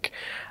paramedic.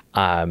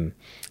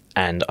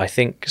 And I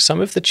think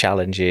some of the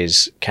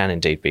challenges can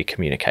indeed be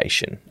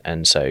communication.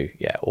 And so,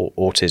 yeah,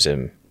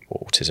 autism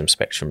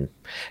spectrum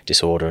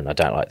disorder, and I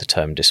don't like the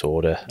term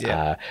disorder,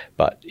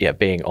 but yeah,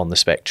 being on the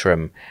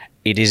spectrum,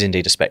 it is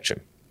indeed a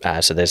spectrum.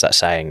 So there's that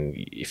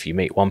saying, if you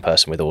meet one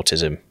person with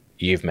autism,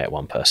 you've met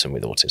one person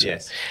with autism.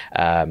 Yes.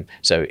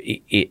 So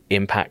it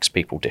impacts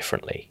people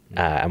differently.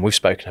 And we've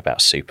spoken about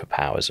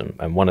superpowers.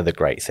 And one of the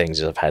great things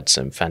is I've had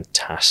some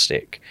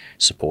fantastic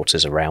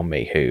supporters around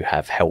me who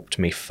have helped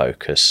me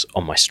focus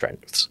on my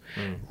strengths,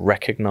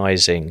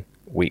 recognizing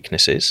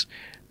weaknesses,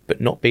 but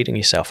not beating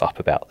yourself up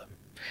about them.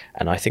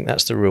 And I think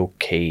that's the real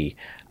key,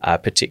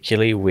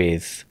 particularly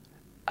with...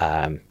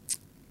 and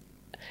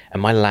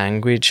my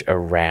language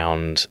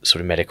around sort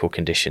of medical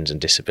conditions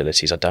and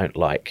disabilities, I don't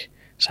like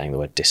saying the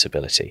word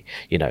disability,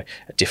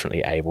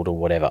 differently abled or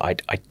whatever.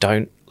 I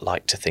don't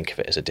like to think of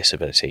it as a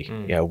disability.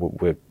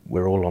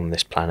 We're all on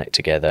this planet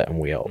together, and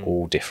we are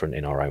all different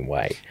in our own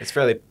way. It's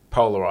fairly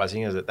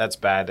polarizing, is it? That's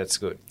bad, that's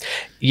good.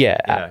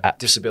 Yeah.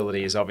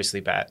 Disability is obviously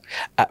bad.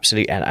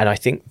 Absolutely. And I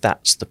think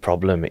that's the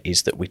problem,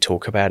 is that we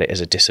talk about it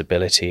as a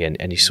disability,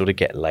 and you sort of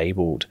get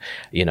labelled,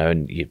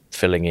 and you're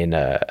filling in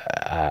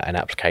an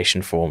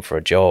application form for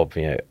a job,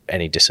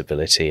 any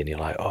disability, and you're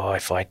like, oh,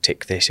 if I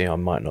tick this, I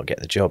might not get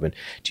the job. And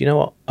do you know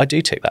what? I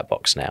do tick that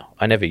box now.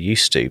 I never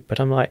used to, but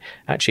I'm like,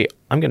 actually,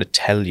 I'm going to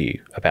tell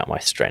you about my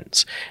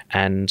strengths.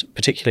 And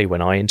particularly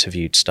when I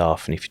interviewed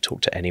staff, and if you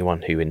talk to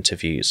anyone who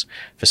interviews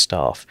for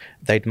staff,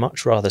 they'd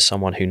much rather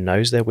someone who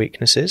knows their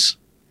weaknesses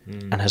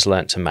and has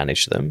learnt to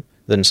manage them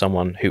than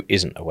someone who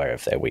isn't aware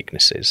of their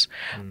weaknesses.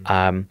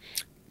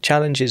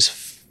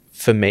 Challenges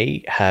for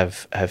me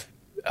have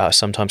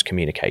sometimes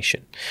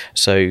communication.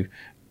 So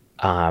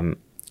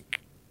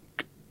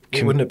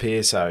it wouldn't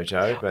appear so,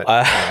 Joe, but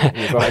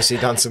you've obviously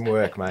done some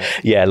work, mate.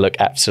 Yeah, look,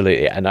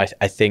 absolutely. And I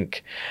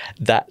think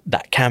that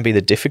can be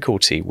the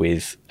difficulty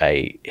with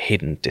a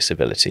hidden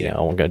disability.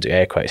 I'm going to do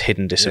air quotes,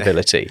 hidden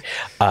disability,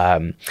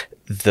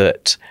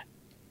 that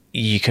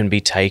you can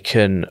be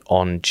taken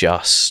on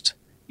just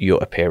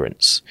your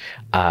appearance.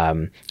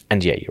 And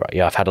yeah, you're right.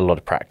 Yeah, I've had a lot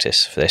of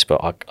practice for this,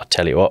 but I'll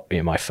tell you what,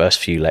 my first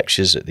few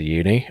lectures at the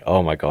uni,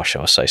 oh my gosh,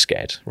 I was so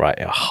scared, right?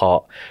 My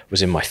heart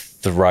was in my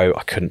throat.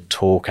 I couldn't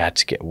talk. I had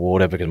to get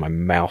water because my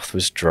mouth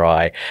was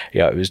dry.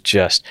 It was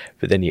just,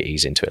 but then you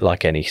ease into it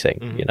like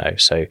anything,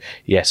 So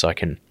yes, I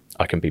can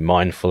be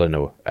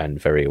mindful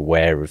and very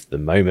aware of the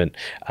moment.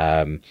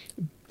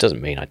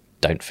 Doesn't mean I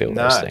don't feel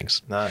those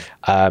things. No.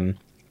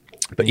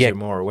 But yeah, you're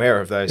more aware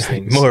of those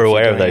things. More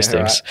aware of those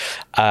things.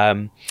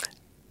 Right.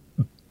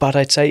 But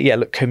I'd say, yeah,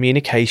 look,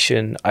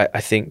 communication, I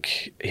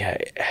think,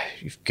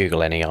 if you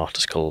Google any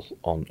article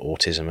on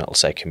autism, it'll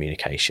say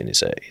communication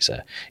is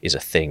a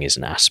thing, is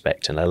an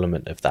aspect, an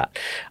element of that.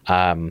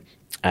 And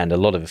a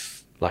lot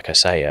of, like I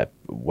say,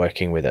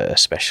 working with a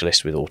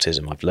specialist with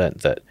autism, I've learned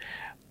that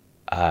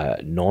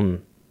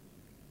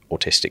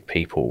non-autistic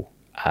people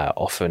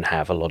often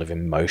have a lot of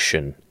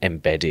emotion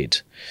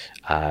embedded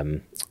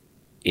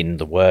in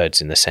the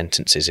words, in the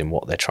sentences, in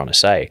what they're trying to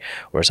say.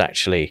 Whereas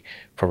actually,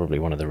 probably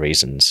one of the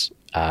reasons,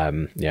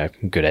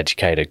 good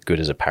educator, good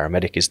as a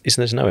paramedic, is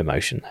there's no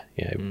emotion.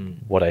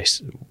 What I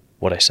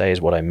say is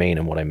what I mean,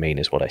 and what I mean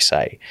is what I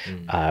say.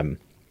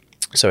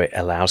 So it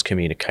allows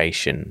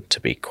communication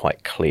to be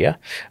quite clear.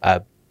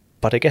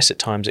 But I guess at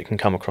times it can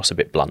come across a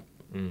bit blunt.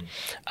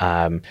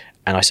 And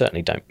I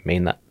certainly don't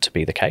mean that to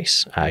be the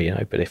case,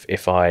 but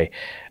if I,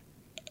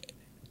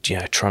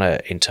 trying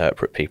to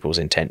interpret people's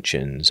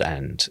intentions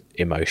and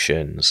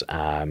emotions,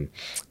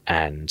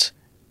 and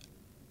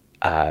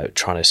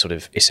trying to sort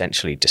of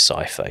essentially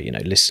decipher,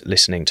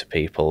 listening to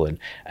people,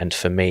 and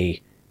for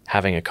me,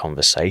 having a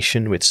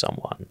conversation with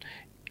someone,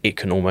 it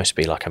can almost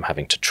be like I'm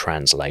having to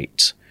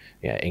translate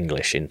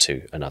English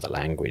into another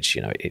language.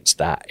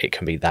 It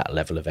can be that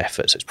level of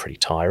effort, so it's pretty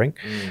tiring.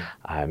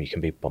 You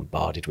can be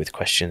bombarded with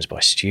questions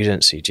by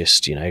students. You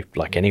just,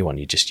 like anyone,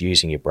 you're just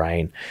using your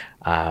brain.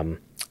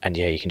 And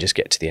you can just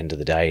get to the end of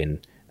the day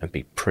and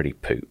be pretty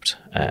pooped.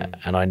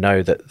 And I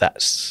know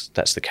that's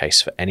the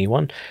case for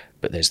anyone,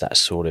 but there's that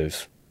sort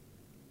of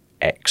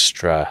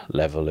extra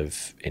level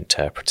of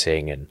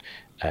interpreting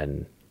and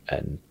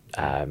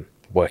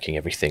working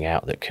everything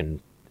out that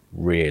can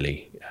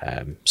really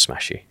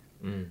smash you.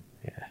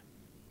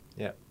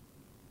 Yeah.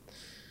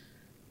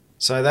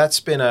 So that's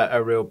been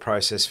a real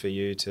process for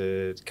you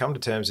to come to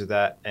terms with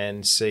that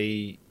and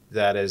see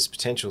that as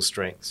potential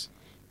strengths.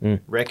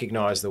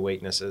 Recognize the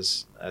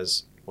weaknesses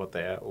as what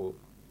they are, or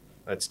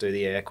let's do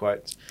the air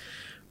quotes,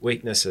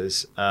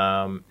 weaknesses,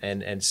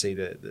 and see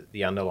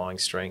the underlying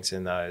strengths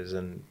in those.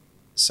 And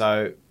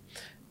so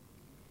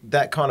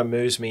that kind of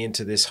moves me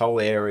into this whole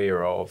area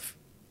of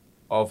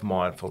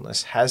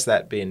mindfulness. Has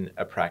that been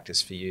a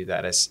practice for you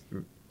that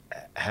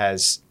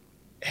has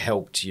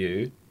helped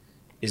you?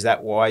 Is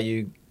that why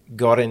you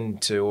got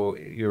into, or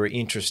you're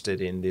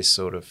interested in this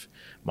sort of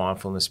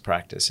mindfulness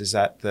practice? Is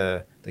that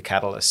the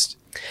catalyst?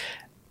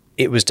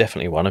 It was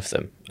definitely one of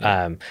them.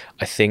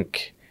 I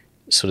think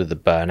sort of the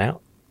burnout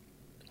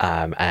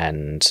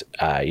and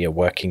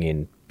working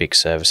in big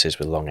services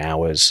with long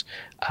hours,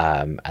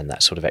 and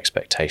that sort of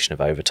expectation of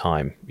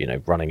overtime.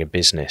 Running a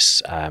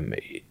business,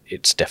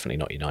 it's definitely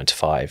not your 9 to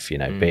 5.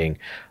 Being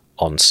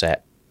on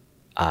set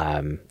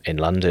in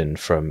London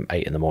from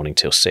 8 in the morning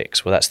till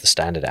 6. Well, that's the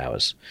standard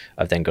hours.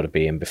 I've then got to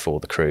be in before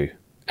the crew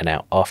and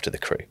out after the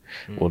crew.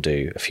 We'll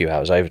do a few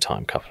hours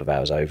overtime, couple of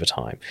hours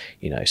overtime.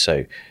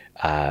 So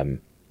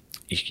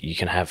you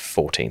can have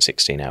 14,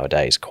 16-hour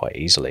days quite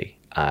easily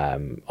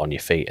on your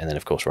feet. And then,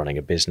 of course, running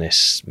a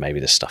business, maybe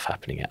there's stuff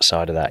happening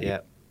outside of that. Yeah.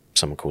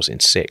 Someone calls in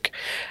sick.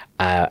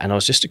 And I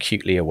was just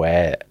acutely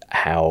aware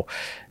how,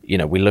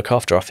 we look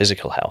after our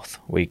physical health.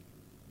 We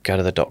go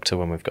to the doctor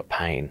when we've got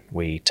pain.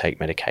 We take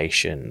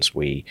medications.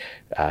 We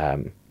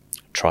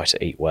try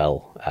to eat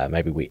well.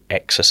 Maybe we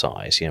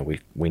exercise.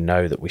 We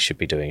know that we should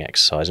be doing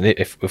exercise. And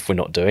if we're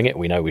not doing it,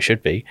 we know we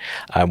should be.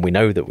 We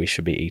know that we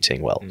should be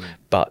eating well.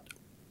 But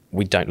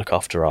we don't look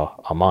after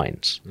our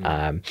minds.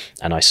 And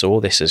I saw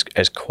this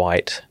as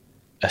quite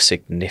a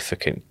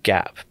significant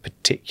gap,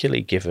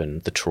 particularly given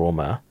the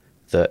trauma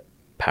that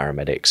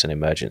paramedics and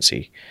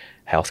emergency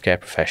healthcare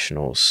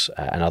professionals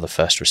and other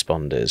first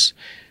responders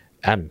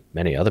and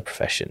many other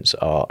professions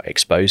are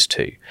exposed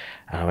to.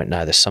 And I went,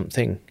 no, there's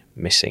something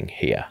missing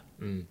here.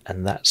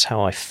 And that's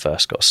how I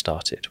first got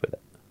started with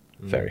it.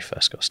 Very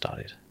first got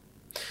started.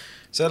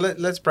 So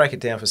let's break it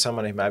down for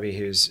someone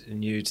who's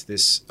new to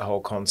this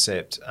whole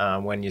concept.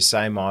 When you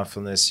say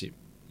mindfulness,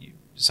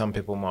 some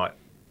people might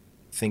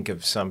think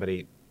of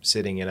somebody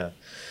sitting in a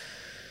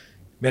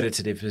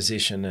meditative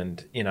position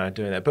and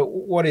doing that. But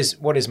what is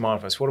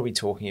mindfulness? What are we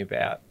talking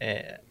about,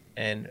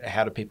 and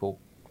how do people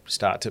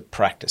start to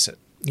practice it?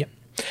 Yeah.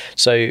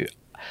 So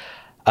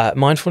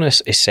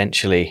mindfulness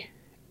essentially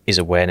is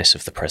awareness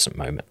of the present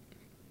moment.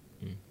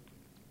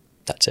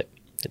 That's it.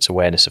 It's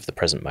awareness of the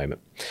present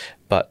moment.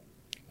 But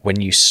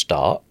when you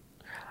start,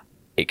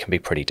 it can be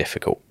pretty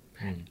difficult.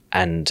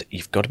 And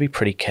you've got to be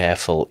pretty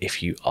careful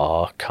if you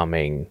are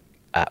coming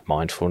at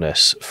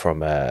mindfulness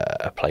from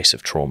a place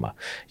of trauma.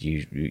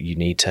 You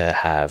need to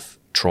have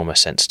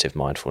trauma-sensitive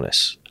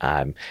mindfulness.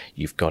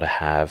 You've got to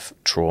have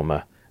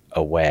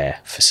trauma-aware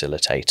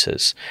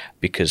facilitators,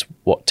 because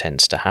what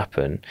tends to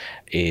happen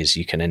is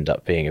you can end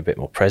up being a bit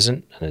more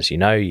present. And as you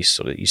know, you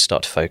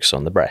start to focus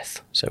on the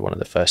breath. So one of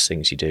the first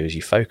things you do is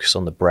you focus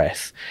on the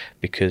breath,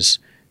 because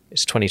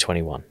it's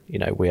 2021.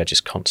 We are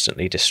just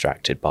constantly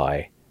distracted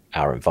by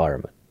our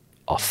environment,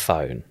 our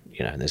phone.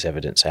 And there's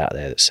evidence out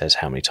there that says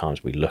how many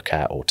times we look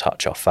at or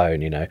touch our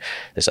phone.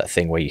 There's that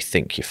thing where you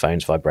think your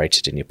phone's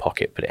vibrated in your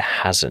pocket, but it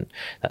hasn't.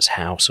 That's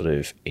how sort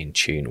of in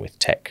tune with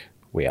tech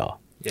we are.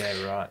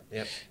 Yeah, right.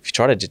 Yep. If you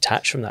try to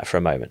detach from that for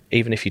a moment,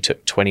 even if you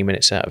took 20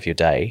 minutes out of your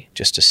day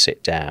just to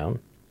sit down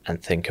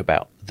and think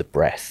about the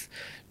breath,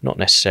 not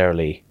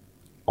necessarily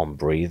on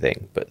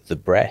breathing, but the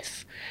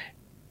breath,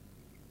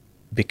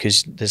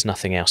 because there's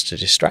nothing else to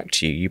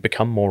distract you, you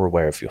become more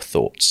aware of your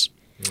thoughts.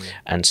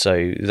 And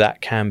so that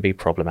can be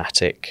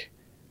problematic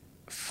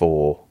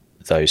for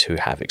those who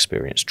have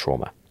experienced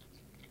trauma,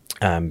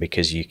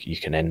 because you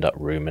can end up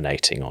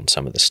ruminating on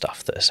some of the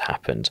stuff that has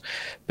happened.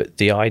 But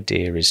the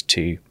idea is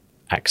to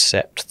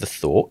accept the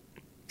thought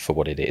for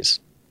what it is,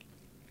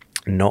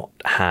 not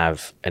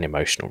have an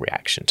emotional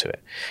reaction to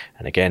it.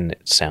 And again,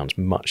 it sounds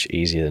much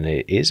easier than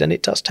it is, and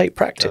it does take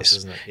practice.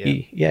 Doesn't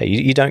it? Yeah.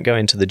 You don't go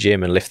into the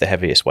gym and lift the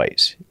heaviest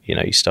weights.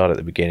 You start at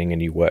the beginning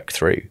and you work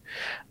through.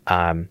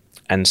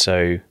 And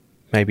so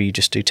maybe you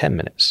just do 10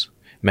 minutes.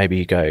 Maybe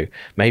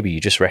you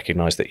just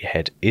recognize that your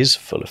head is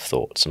full of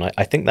thoughts. And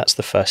I think that's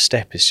the first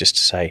step, is just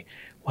to say,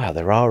 wow,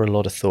 there are a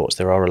lot of thoughts.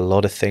 There are a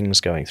lot of things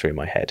going through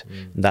my head.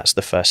 And that's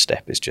the first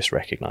step, is just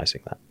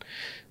recognizing that.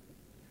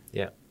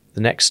 Yeah.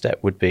 The next step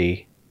would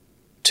be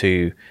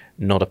to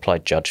not apply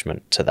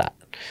judgment to that.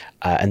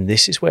 And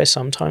this is where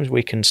sometimes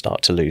we can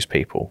start to lose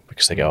people,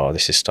 because they go, oh,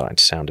 this is starting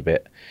to sound a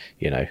bit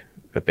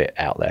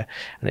out there.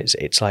 And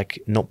it's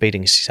like not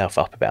beating yourself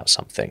up about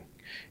something.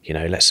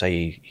 Let's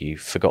say you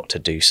forgot to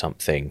do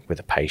something with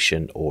a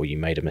patient, or you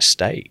made a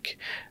mistake.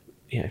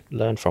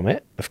 Learn from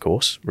it, of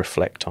course,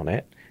 reflect on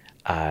it,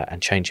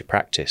 and change your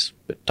practice,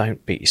 but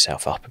don't beat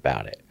yourself up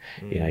about it.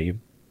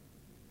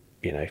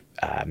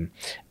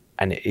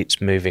 And it's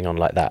moving on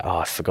like that. Oh,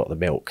 I forgot the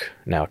milk.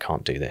 Now I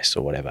can't do this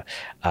or whatever.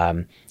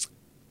 And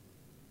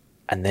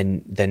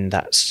then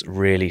that's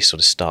really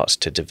sort of starts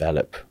to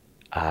develop,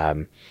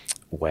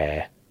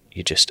 where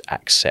you're just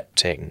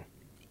accepting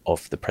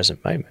of the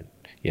present moment.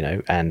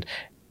 And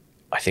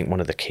I think one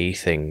of the key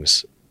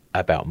things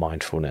about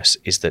mindfulness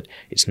is that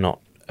it's not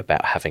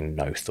about having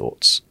no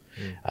thoughts,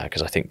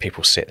 because I think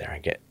people sit there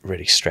and get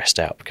really stressed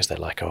out because they're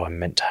like, oh, I'm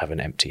meant to have an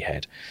empty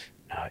head.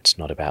 No, it's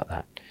not about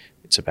that.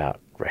 It's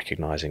about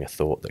recognizing a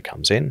thought that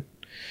comes in,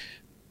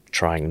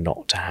 trying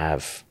not to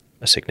have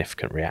a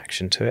significant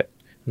reaction to it,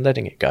 and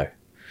letting it go.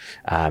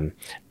 And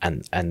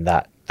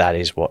that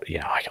is what,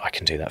 I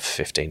can do that for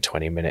 15,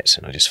 20 minutes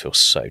and I just feel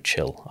so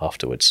chill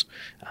afterwards.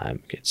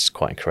 It's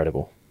quite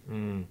incredible.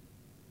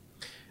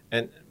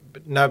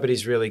 But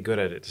nobody's really good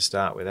at it to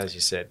start with. As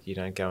you said, you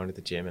don't go into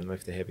the gym and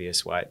lift the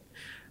heaviest weight.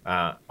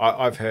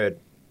 I've heard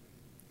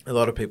a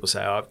lot of people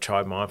say, oh, I've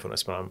tried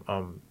mindfulness, but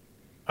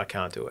I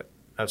can't do it.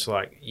 It's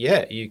like,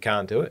 yeah, you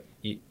can't do it.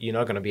 You're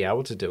not going to be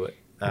able to do it.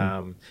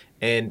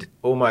 And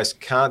almost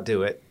can't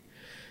do it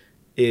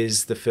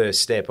is the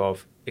first step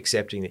of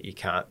accepting that you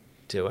can't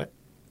do it.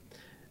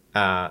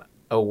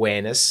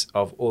 Awareness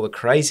of all the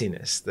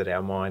craziness that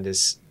our mind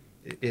is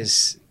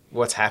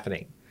what's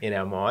happening in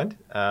our mind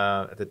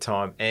at the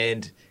time,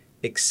 and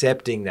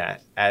accepting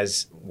that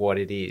as what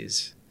it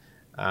is,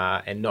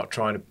 and not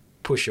trying to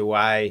push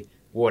away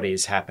what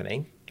is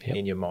happening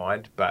in your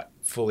mind, but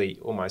fully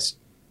almost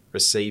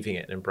receiving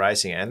it and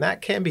embracing it. And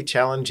that can be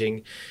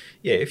challenging,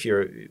 if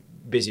you're a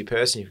busy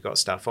person, you've got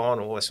stuff on,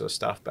 all that sort of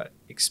stuff, but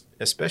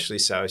especially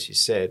so, as you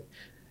said,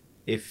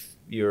 if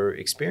you're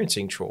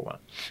experiencing trauma.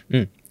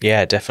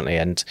 Yeah, definitely.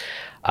 And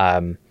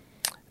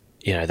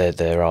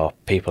there are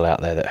people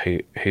out there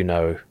that who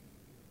know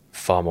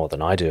far more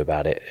than I do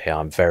about it.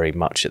 I'm very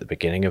much at the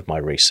beginning of my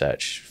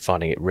research,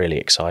 finding it really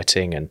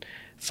exciting and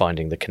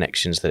finding the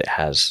connections that it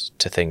has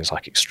to things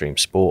like extreme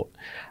sport.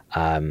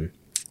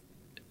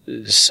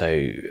 There's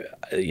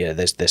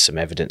some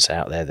evidence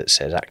out there that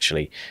says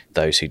actually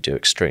those who do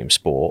extreme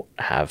sport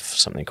have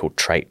something called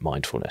trait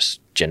mindfulness.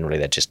 Generally,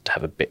 they just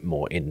have a bit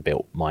more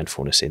inbuilt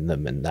mindfulness in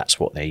them, and that's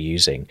what they're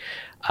using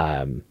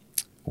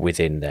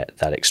within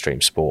that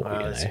extreme sport.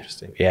 That's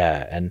interesting.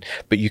 Yeah,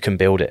 but you can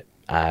build it.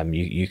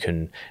 You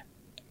can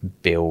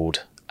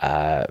build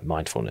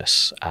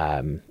mindfulness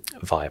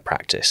via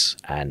practice,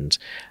 and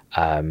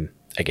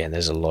again,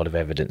 there's a lot of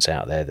evidence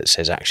out there that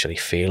says actually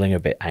feeling a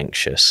bit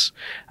anxious.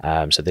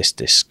 So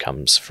this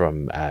comes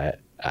from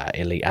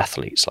elite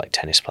athletes like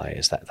tennis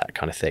players, that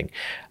kind of thing,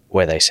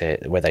 where they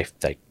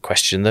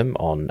question them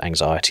on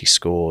anxiety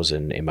scores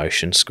and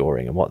emotion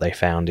scoring. And what they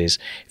found is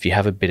if you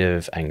have a bit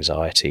of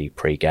anxiety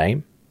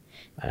pre-game,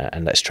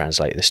 and let's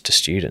translate this to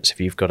students,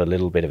 if you've got a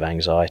little bit of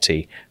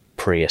anxiety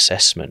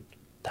pre-assessment,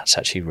 that's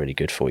actually really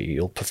good for you.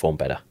 You'll perform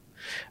better.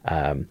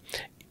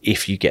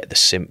 If you get the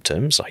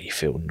symptoms, like you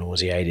feel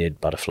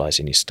nauseated, butterflies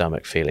in your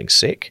stomach, feeling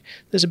sick,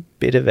 there's a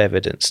bit of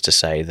evidence to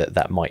say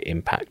that might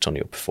impact on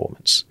your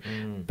performance.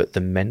 But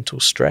the mental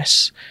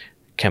stress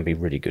can be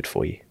really good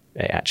for you.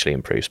 It actually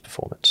improves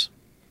performance.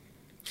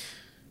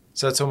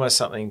 So it's almost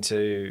something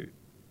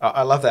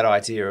I love that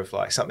idea of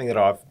like something that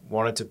I've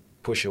wanted to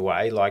push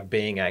away, like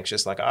being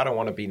anxious. Like I don't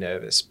want to be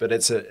nervous, but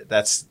that's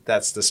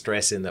the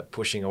stress in the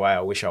pushing away.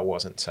 I wish I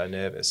wasn't so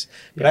nervous,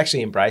 but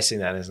actually embracing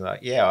that is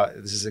like,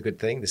 this is a good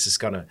thing. This is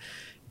going to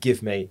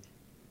give me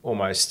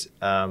almost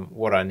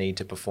what I need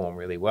to perform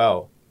really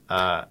well.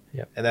 And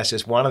that's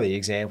just one of the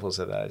examples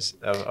of those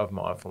of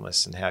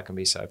mindfulness and how it can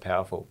be so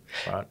powerful,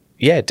 right?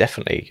 Yeah,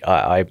 definitely.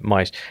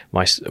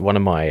 One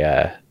of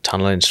my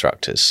tunnel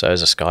instructors. So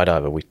as a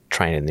skydiver, we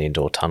train in the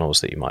indoor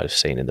tunnels that you might have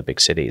seen in the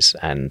big cities,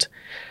 and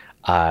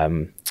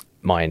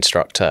my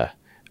instructor,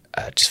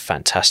 just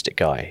fantastic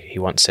guy, he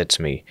once said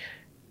to me,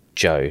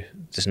 Joe,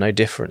 there's no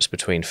difference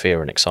between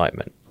fear and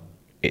excitement.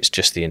 It's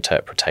just the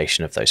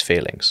interpretation of those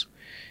feelings.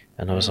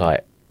 And I was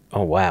like,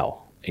 oh,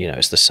 wow.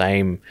 It's the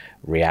same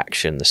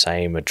reaction, the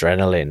same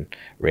adrenaline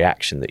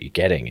reaction that you're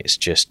getting. It's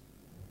just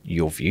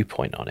your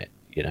viewpoint on it.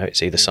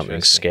 It's either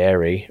something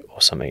scary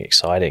or something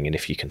exciting. And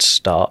if you can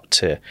start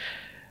to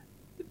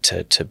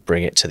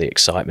bring it to the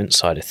excitement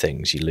side of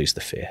things, you lose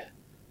the fear.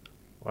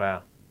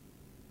 Wow.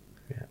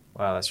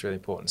 Wow, that's really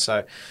important.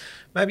 So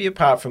maybe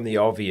apart from the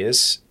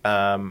obvious,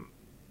 I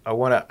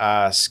want to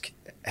ask,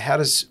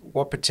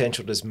 what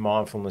potential does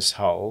mindfulness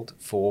hold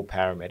for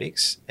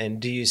paramedics? And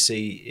do you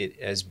see it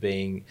as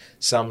being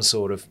some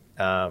sort of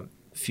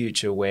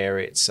future where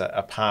it's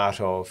a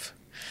part of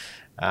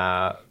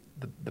the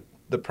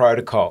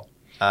protocol?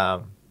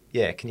 Can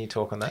you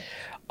talk on that?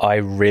 I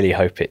really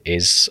hope it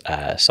is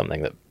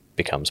something that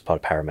becomes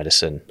part of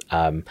paramedicine.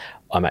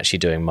 I'm actually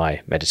doing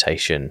my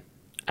meditation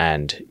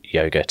and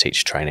yoga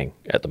teacher training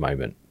at the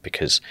moment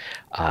because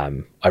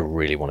I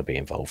really want to be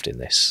involved in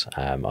this.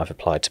 I've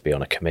applied to be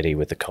on a committee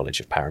with the College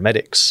of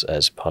Paramedics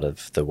as part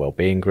of the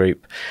wellbeing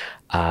group,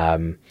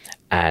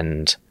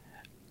 and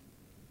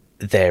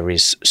there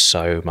is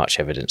so much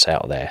evidence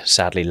out there,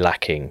 sadly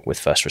lacking with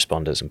first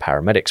responders and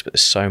paramedics, but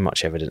there's so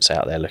much evidence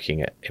out there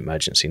looking at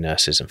emergency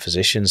nurses and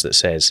physicians that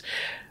says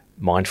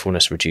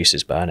mindfulness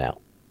reduces burnout.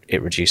 It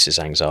reduces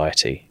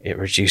anxiety, it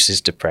reduces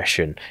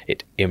depression,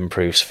 it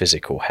improves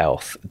physical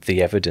health.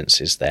 The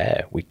evidence is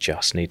there. We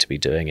just need to be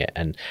doing it.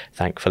 And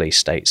thankfully,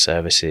 state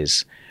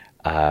services,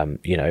 have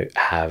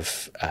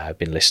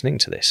been listening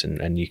to this.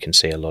 And you can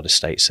see a lot of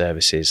state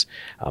services,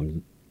 are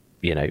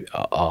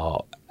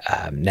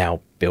now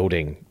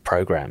building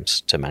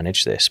programs to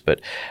manage this.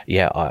 But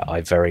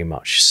I very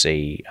much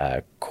see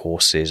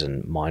courses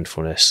and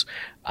mindfulness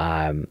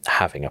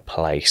having a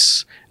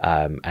place,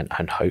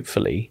 and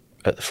hopefully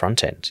at the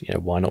front end.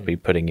 Why not be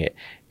putting it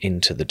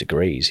into the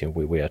degrees?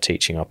 We are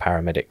teaching our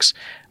paramedics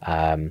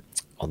on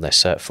their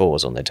Cert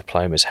 4s, on their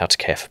diplomas, how to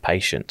care for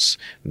patients.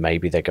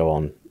 Maybe they go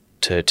on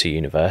to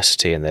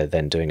university and they're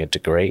then doing a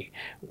degree.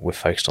 We're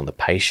focused on the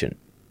patient.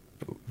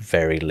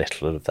 Very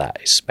little of that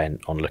is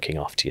spent on looking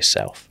after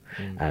yourself.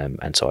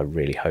 And so I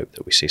really hope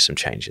that we see some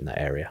change in that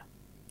area.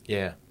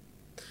 Yeah.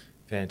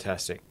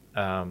 Fantastic.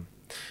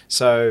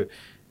 So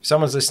if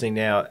someone's listening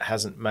now that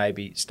hasn't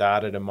maybe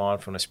started a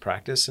mindfulness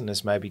practice and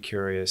is maybe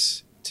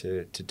curious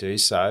to do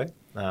so,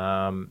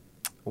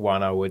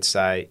 one, I would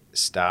say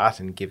start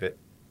and give it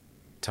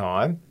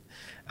time.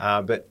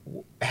 But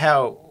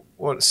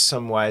what are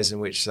some ways in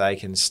which they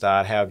can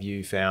start? How have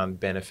you found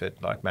benefit,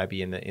 like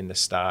maybe in the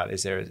start?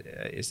 Is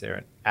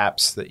there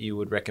apps that you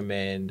would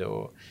recommend,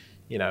 or,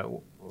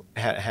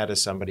 how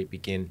does somebody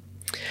begin?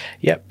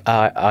 Yep,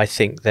 I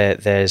think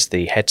that there's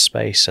the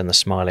Headspace and the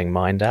Smiling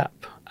Mind app.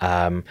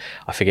 I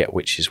forget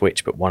which is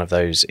which, but one of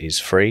those is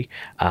free.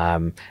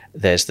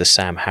 There's the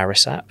Sam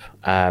Harris app.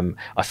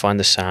 I find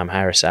the Sam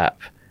Harris app,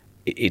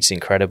 it's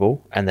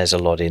incredible, and there's a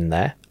lot in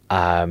there.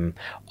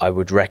 I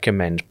would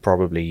recommend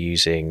probably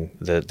using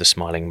the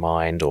Smiling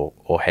Mind or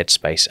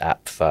Headspace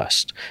app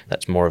first.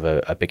 That's more of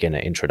a beginner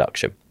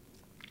introduction.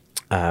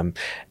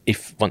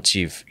 If once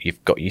you've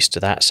got used to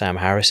that, Sam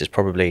Harris is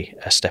probably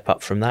a step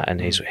up from that, and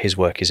his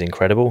work is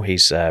incredible.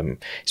 He's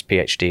his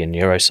PhD in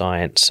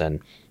neuroscience, and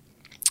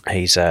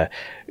he's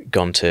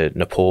gone to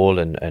Nepal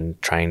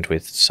and trained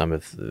with some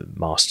of the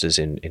masters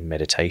in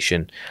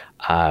meditation.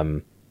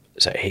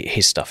 So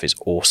his stuff is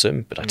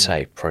awesome, but I'd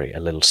say probably a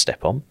little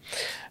step on.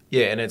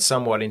 Yeah, and it's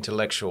somewhat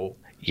intellectual.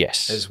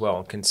 Yes. As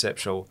well,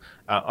 conceptual.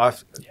 I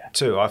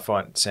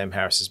find Sam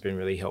Harris has been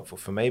really helpful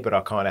for me, but I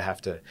kind of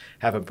have to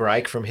have a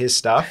break from his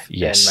stuff.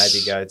 Yes. And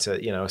maybe go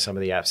to some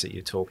of the apps that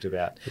you talked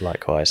about.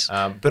 Likewise.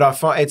 But I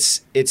find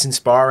it's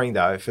inspiring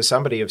though for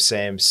somebody of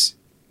Sam's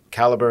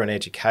caliber and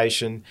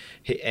education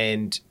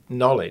and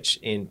knowledge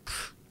in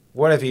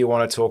whatever you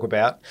want to talk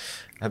about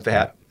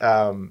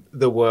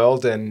the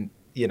world and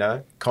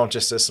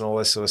consciousness and all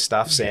this sort of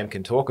stuff. Yeah. Sam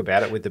can talk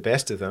about it with the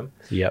best of them.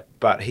 Yep.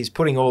 But he's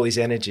putting all his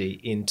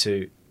energy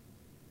into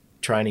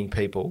training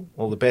people,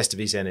 all the best of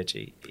his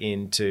energy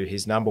into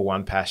his number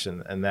one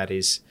passion, and that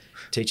is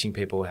teaching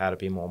people how to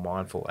be more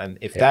mindful. And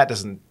if that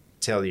doesn't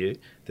tell you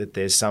that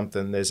there's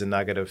a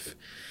nugget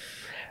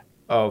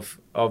of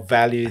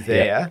value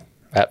there. Yeah,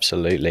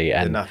 absolutely.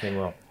 And nothing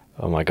will.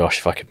 Oh my gosh,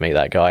 if I could meet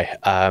that guy.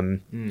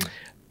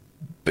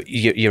 But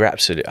you're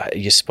absolutely,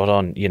 you're spot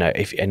on,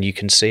 and you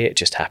can see it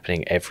just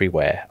happening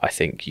everywhere. I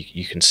think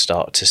you can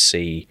start to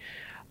see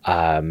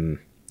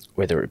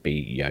whether it be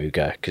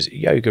yoga, because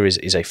yoga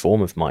is a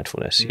form of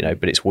mindfulness,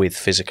 but it's with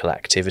physical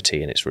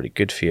activity and it's really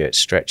good for you. It's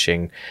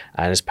stretching.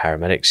 And as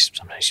paramedics,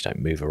 sometimes you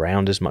don't move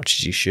around as much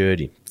as you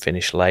should. You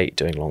finish late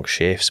doing long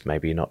shifts,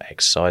 maybe you're not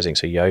exercising.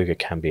 So yoga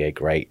can be a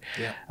great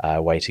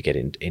way to get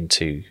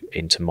into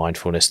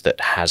mindfulness that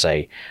has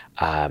a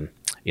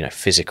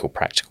physical,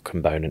 practical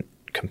component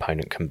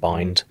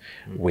combined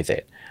with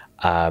it.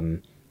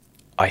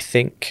 I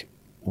think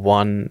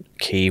one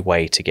key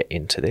way to get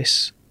into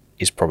this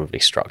is probably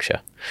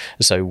structure.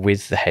 So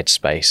with the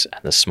Headspace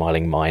and the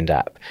Smiling Mind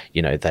app,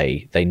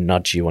 they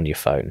nudge you on your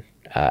phone.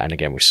 And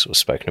again, we've sort of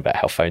spoken about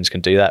how phones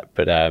can do that,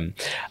 but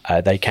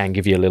they can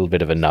give you a little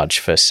bit of a nudge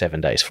for 7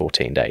 days,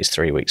 14 days,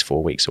 3 weeks,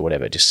 4 weeks or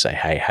whatever. Just say,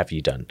 hey, have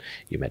you done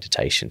your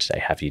meditation today?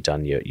 Have you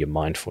done your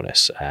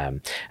mindfulness?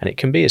 And it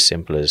can be as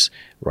simple as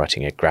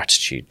writing a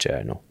gratitude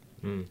journal.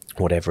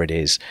 Whatever it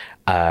is,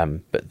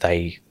 but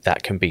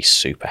that can be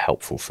super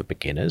helpful for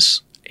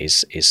beginners.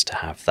 Is to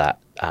have that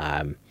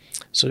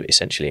sort of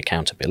essentially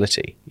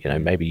accountability.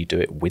 Maybe you do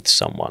it with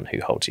someone who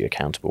holds you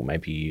accountable.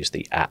 Maybe you use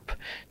the app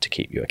to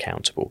keep you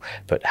accountable.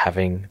 But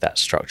having that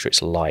structure,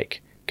 it's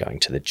like going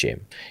to the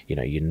gym.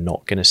 You're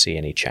not going to see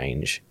any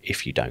change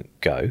if you don't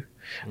go,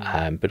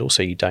 but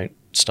also you don't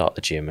start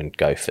the gym and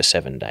go for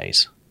 7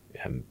 days.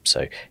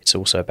 So it's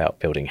also about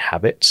building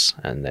habits,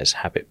 and there's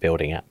habit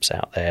building apps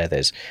out there.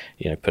 There's,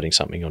 putting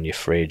something on your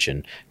fridge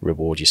and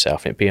reward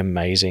yourself. It'd be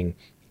amazing.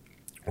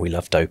 We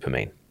love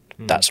dopamine.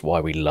 That's why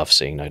we love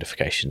seeing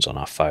notifications on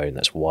our phone.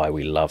 That's why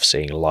we love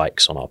seeing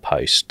likes on our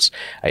posts.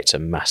 It's a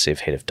massive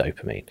hit of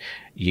dopamine.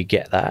 You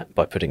get that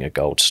by putting a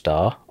gold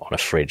star on a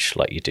fridge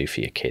like you do for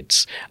your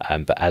kids.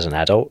 But as an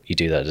adult, you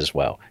do that as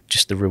well.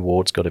 Just the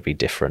reward's got to be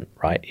different,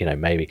 right?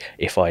 Maybe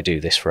if I do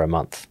this for a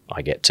month,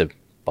 I get to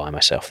buy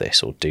myself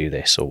this or do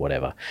this or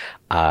whatever.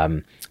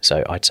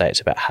 So I'd say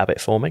it's about habit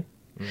forming,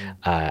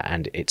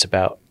 and it's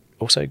about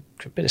also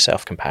a bit of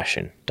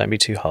self-compassion. Don't be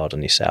too hard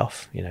on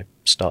yourself.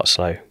 Start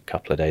slow, a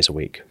couple of days a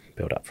week,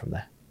 build up from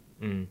there.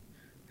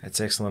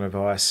 That's excellent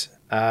advice.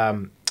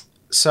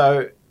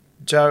 So,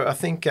 Joe, I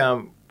think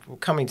we're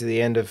coming to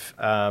the end of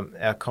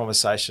our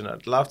conversation.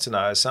 I'd love to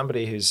know, as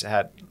somebody who's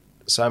had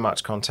so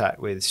much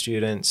contact with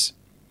students,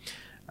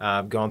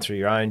 gone through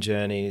your own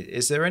journey,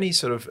 is there any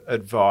sort of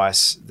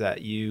advice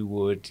that you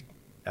would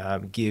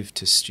give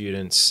to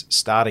students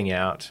starting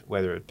out,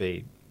 whether it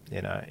be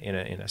in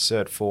a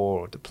Cert 4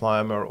 or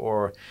diploma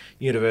or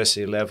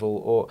university level,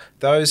 or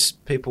those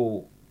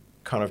people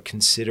kind of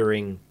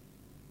considering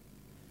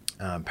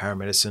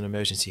paramedicine,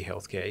 emergency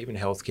healthcare, even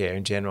healthcare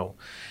in general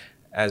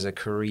as a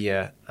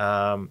career?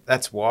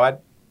 That's wide,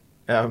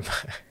 a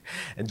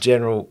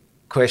general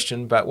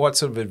question, but what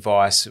sort of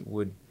advice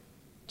would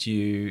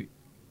you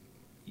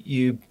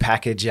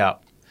package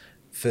up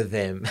for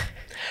them?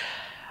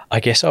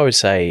 I guess I would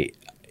say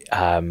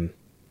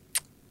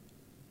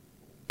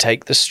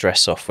take the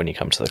stress off when you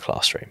come to the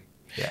classroom.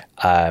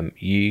 Yeah.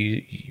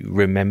 You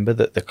remember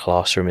that the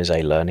classroom is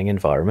a learning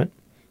environment.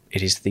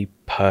 It is the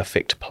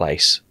perfect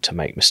place to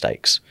make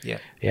mistakes.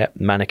 Yeah.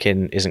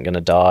 Mannequin isn't going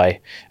to die.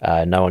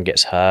 No one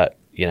gets hurt.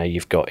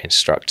 You've got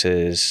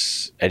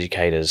instructors,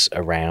 educators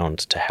around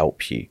to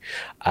help you.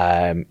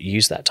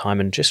 Use that time,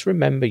 and just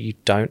remember, you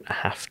don't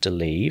have to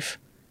leave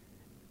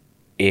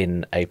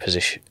in a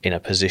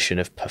position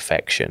of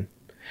perfection.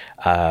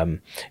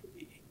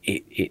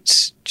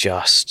 It's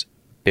just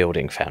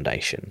building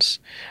foundations.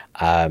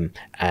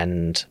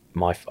 And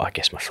I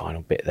guess my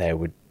final bit there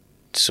would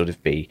sort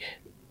of be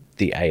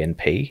the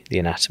A&P, the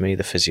anatomy,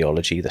 the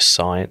physiology, the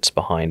science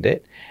behind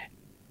it.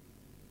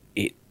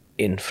 It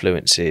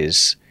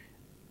influences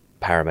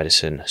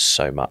paramedicine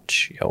so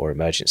much, or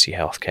emergency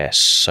healthcare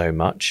so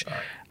much.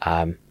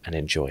 And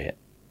enjoy it.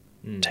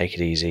 Take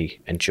it easy,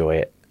 enjoy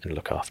it, and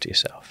look after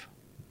yourself.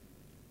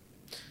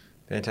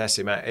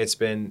 Fantastic, mate. It's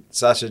been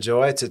such a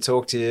joy to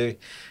talk to you.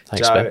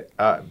 Thanks, Joe. Ben.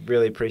 I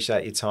really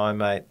appreciate your time,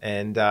 mate.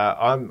 And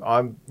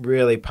I'm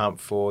really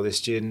pumped for the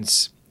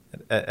students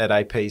at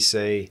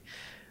APC.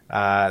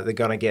 They're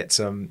going to get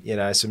some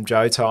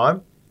Joe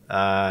time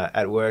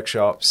at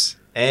workshops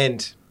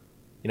and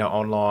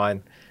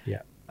online.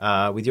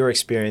 With your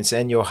experience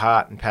and your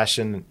heart and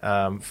passion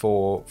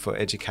for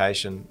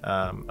education,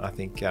 I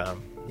think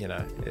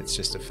it's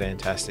just a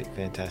fantastic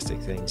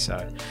thing.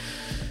 So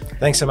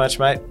thanks so much,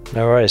 mate.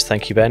 No worries.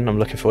 Thank you, Ben. I'm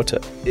looking forward to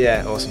it.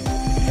 Yeah, awesome.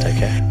 Take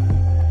care.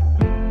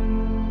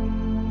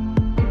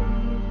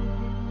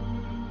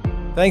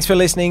 Thanks for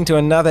listening to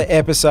another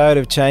episode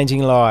of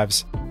Changing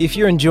Lives. If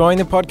you're enjoying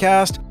the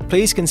podcast,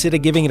 please consider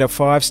giving it a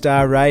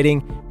 5-star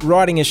rating,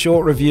 writing a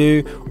short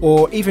review,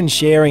 or even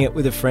sharing it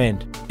with a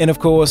friend. And of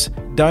course,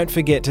 don't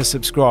forget to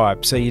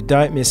subscribe so you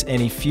don't miss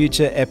any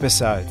future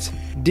episodes.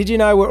 Did you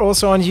know we're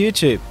also on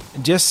YouTube?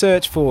 Just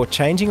search for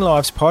Changing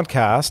Lives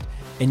Podcast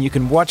and you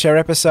can watch our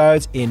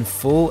episodes in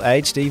full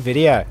HD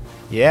video.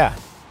 Yeah.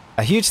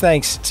 A huge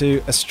thanks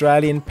to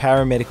Australian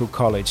Paramedical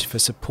College for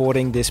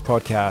supporting this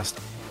podcast.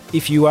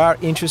 If you are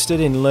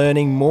interested in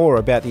learning more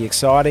about the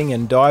exciting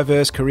and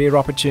diverse career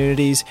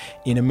opportunities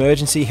in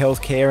emergency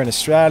healthcare in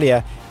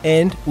Australia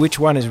and which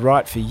one is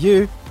right for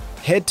you,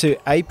 head to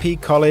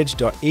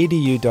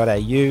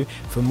apcollege.edu.au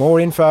for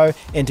more info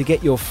and to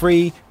get your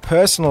free,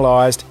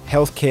 personalised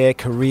healthcare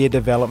career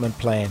development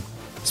plan.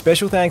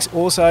 Special thanks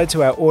also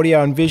to our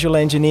audio and visual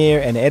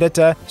engineer and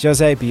editor,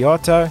 Jose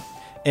Biotto.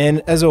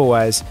 And as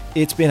always,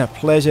 it's been a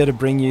pleasure to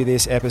bring you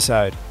this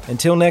episode.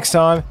 Until next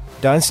time,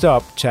 don't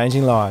stop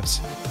changing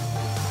lives.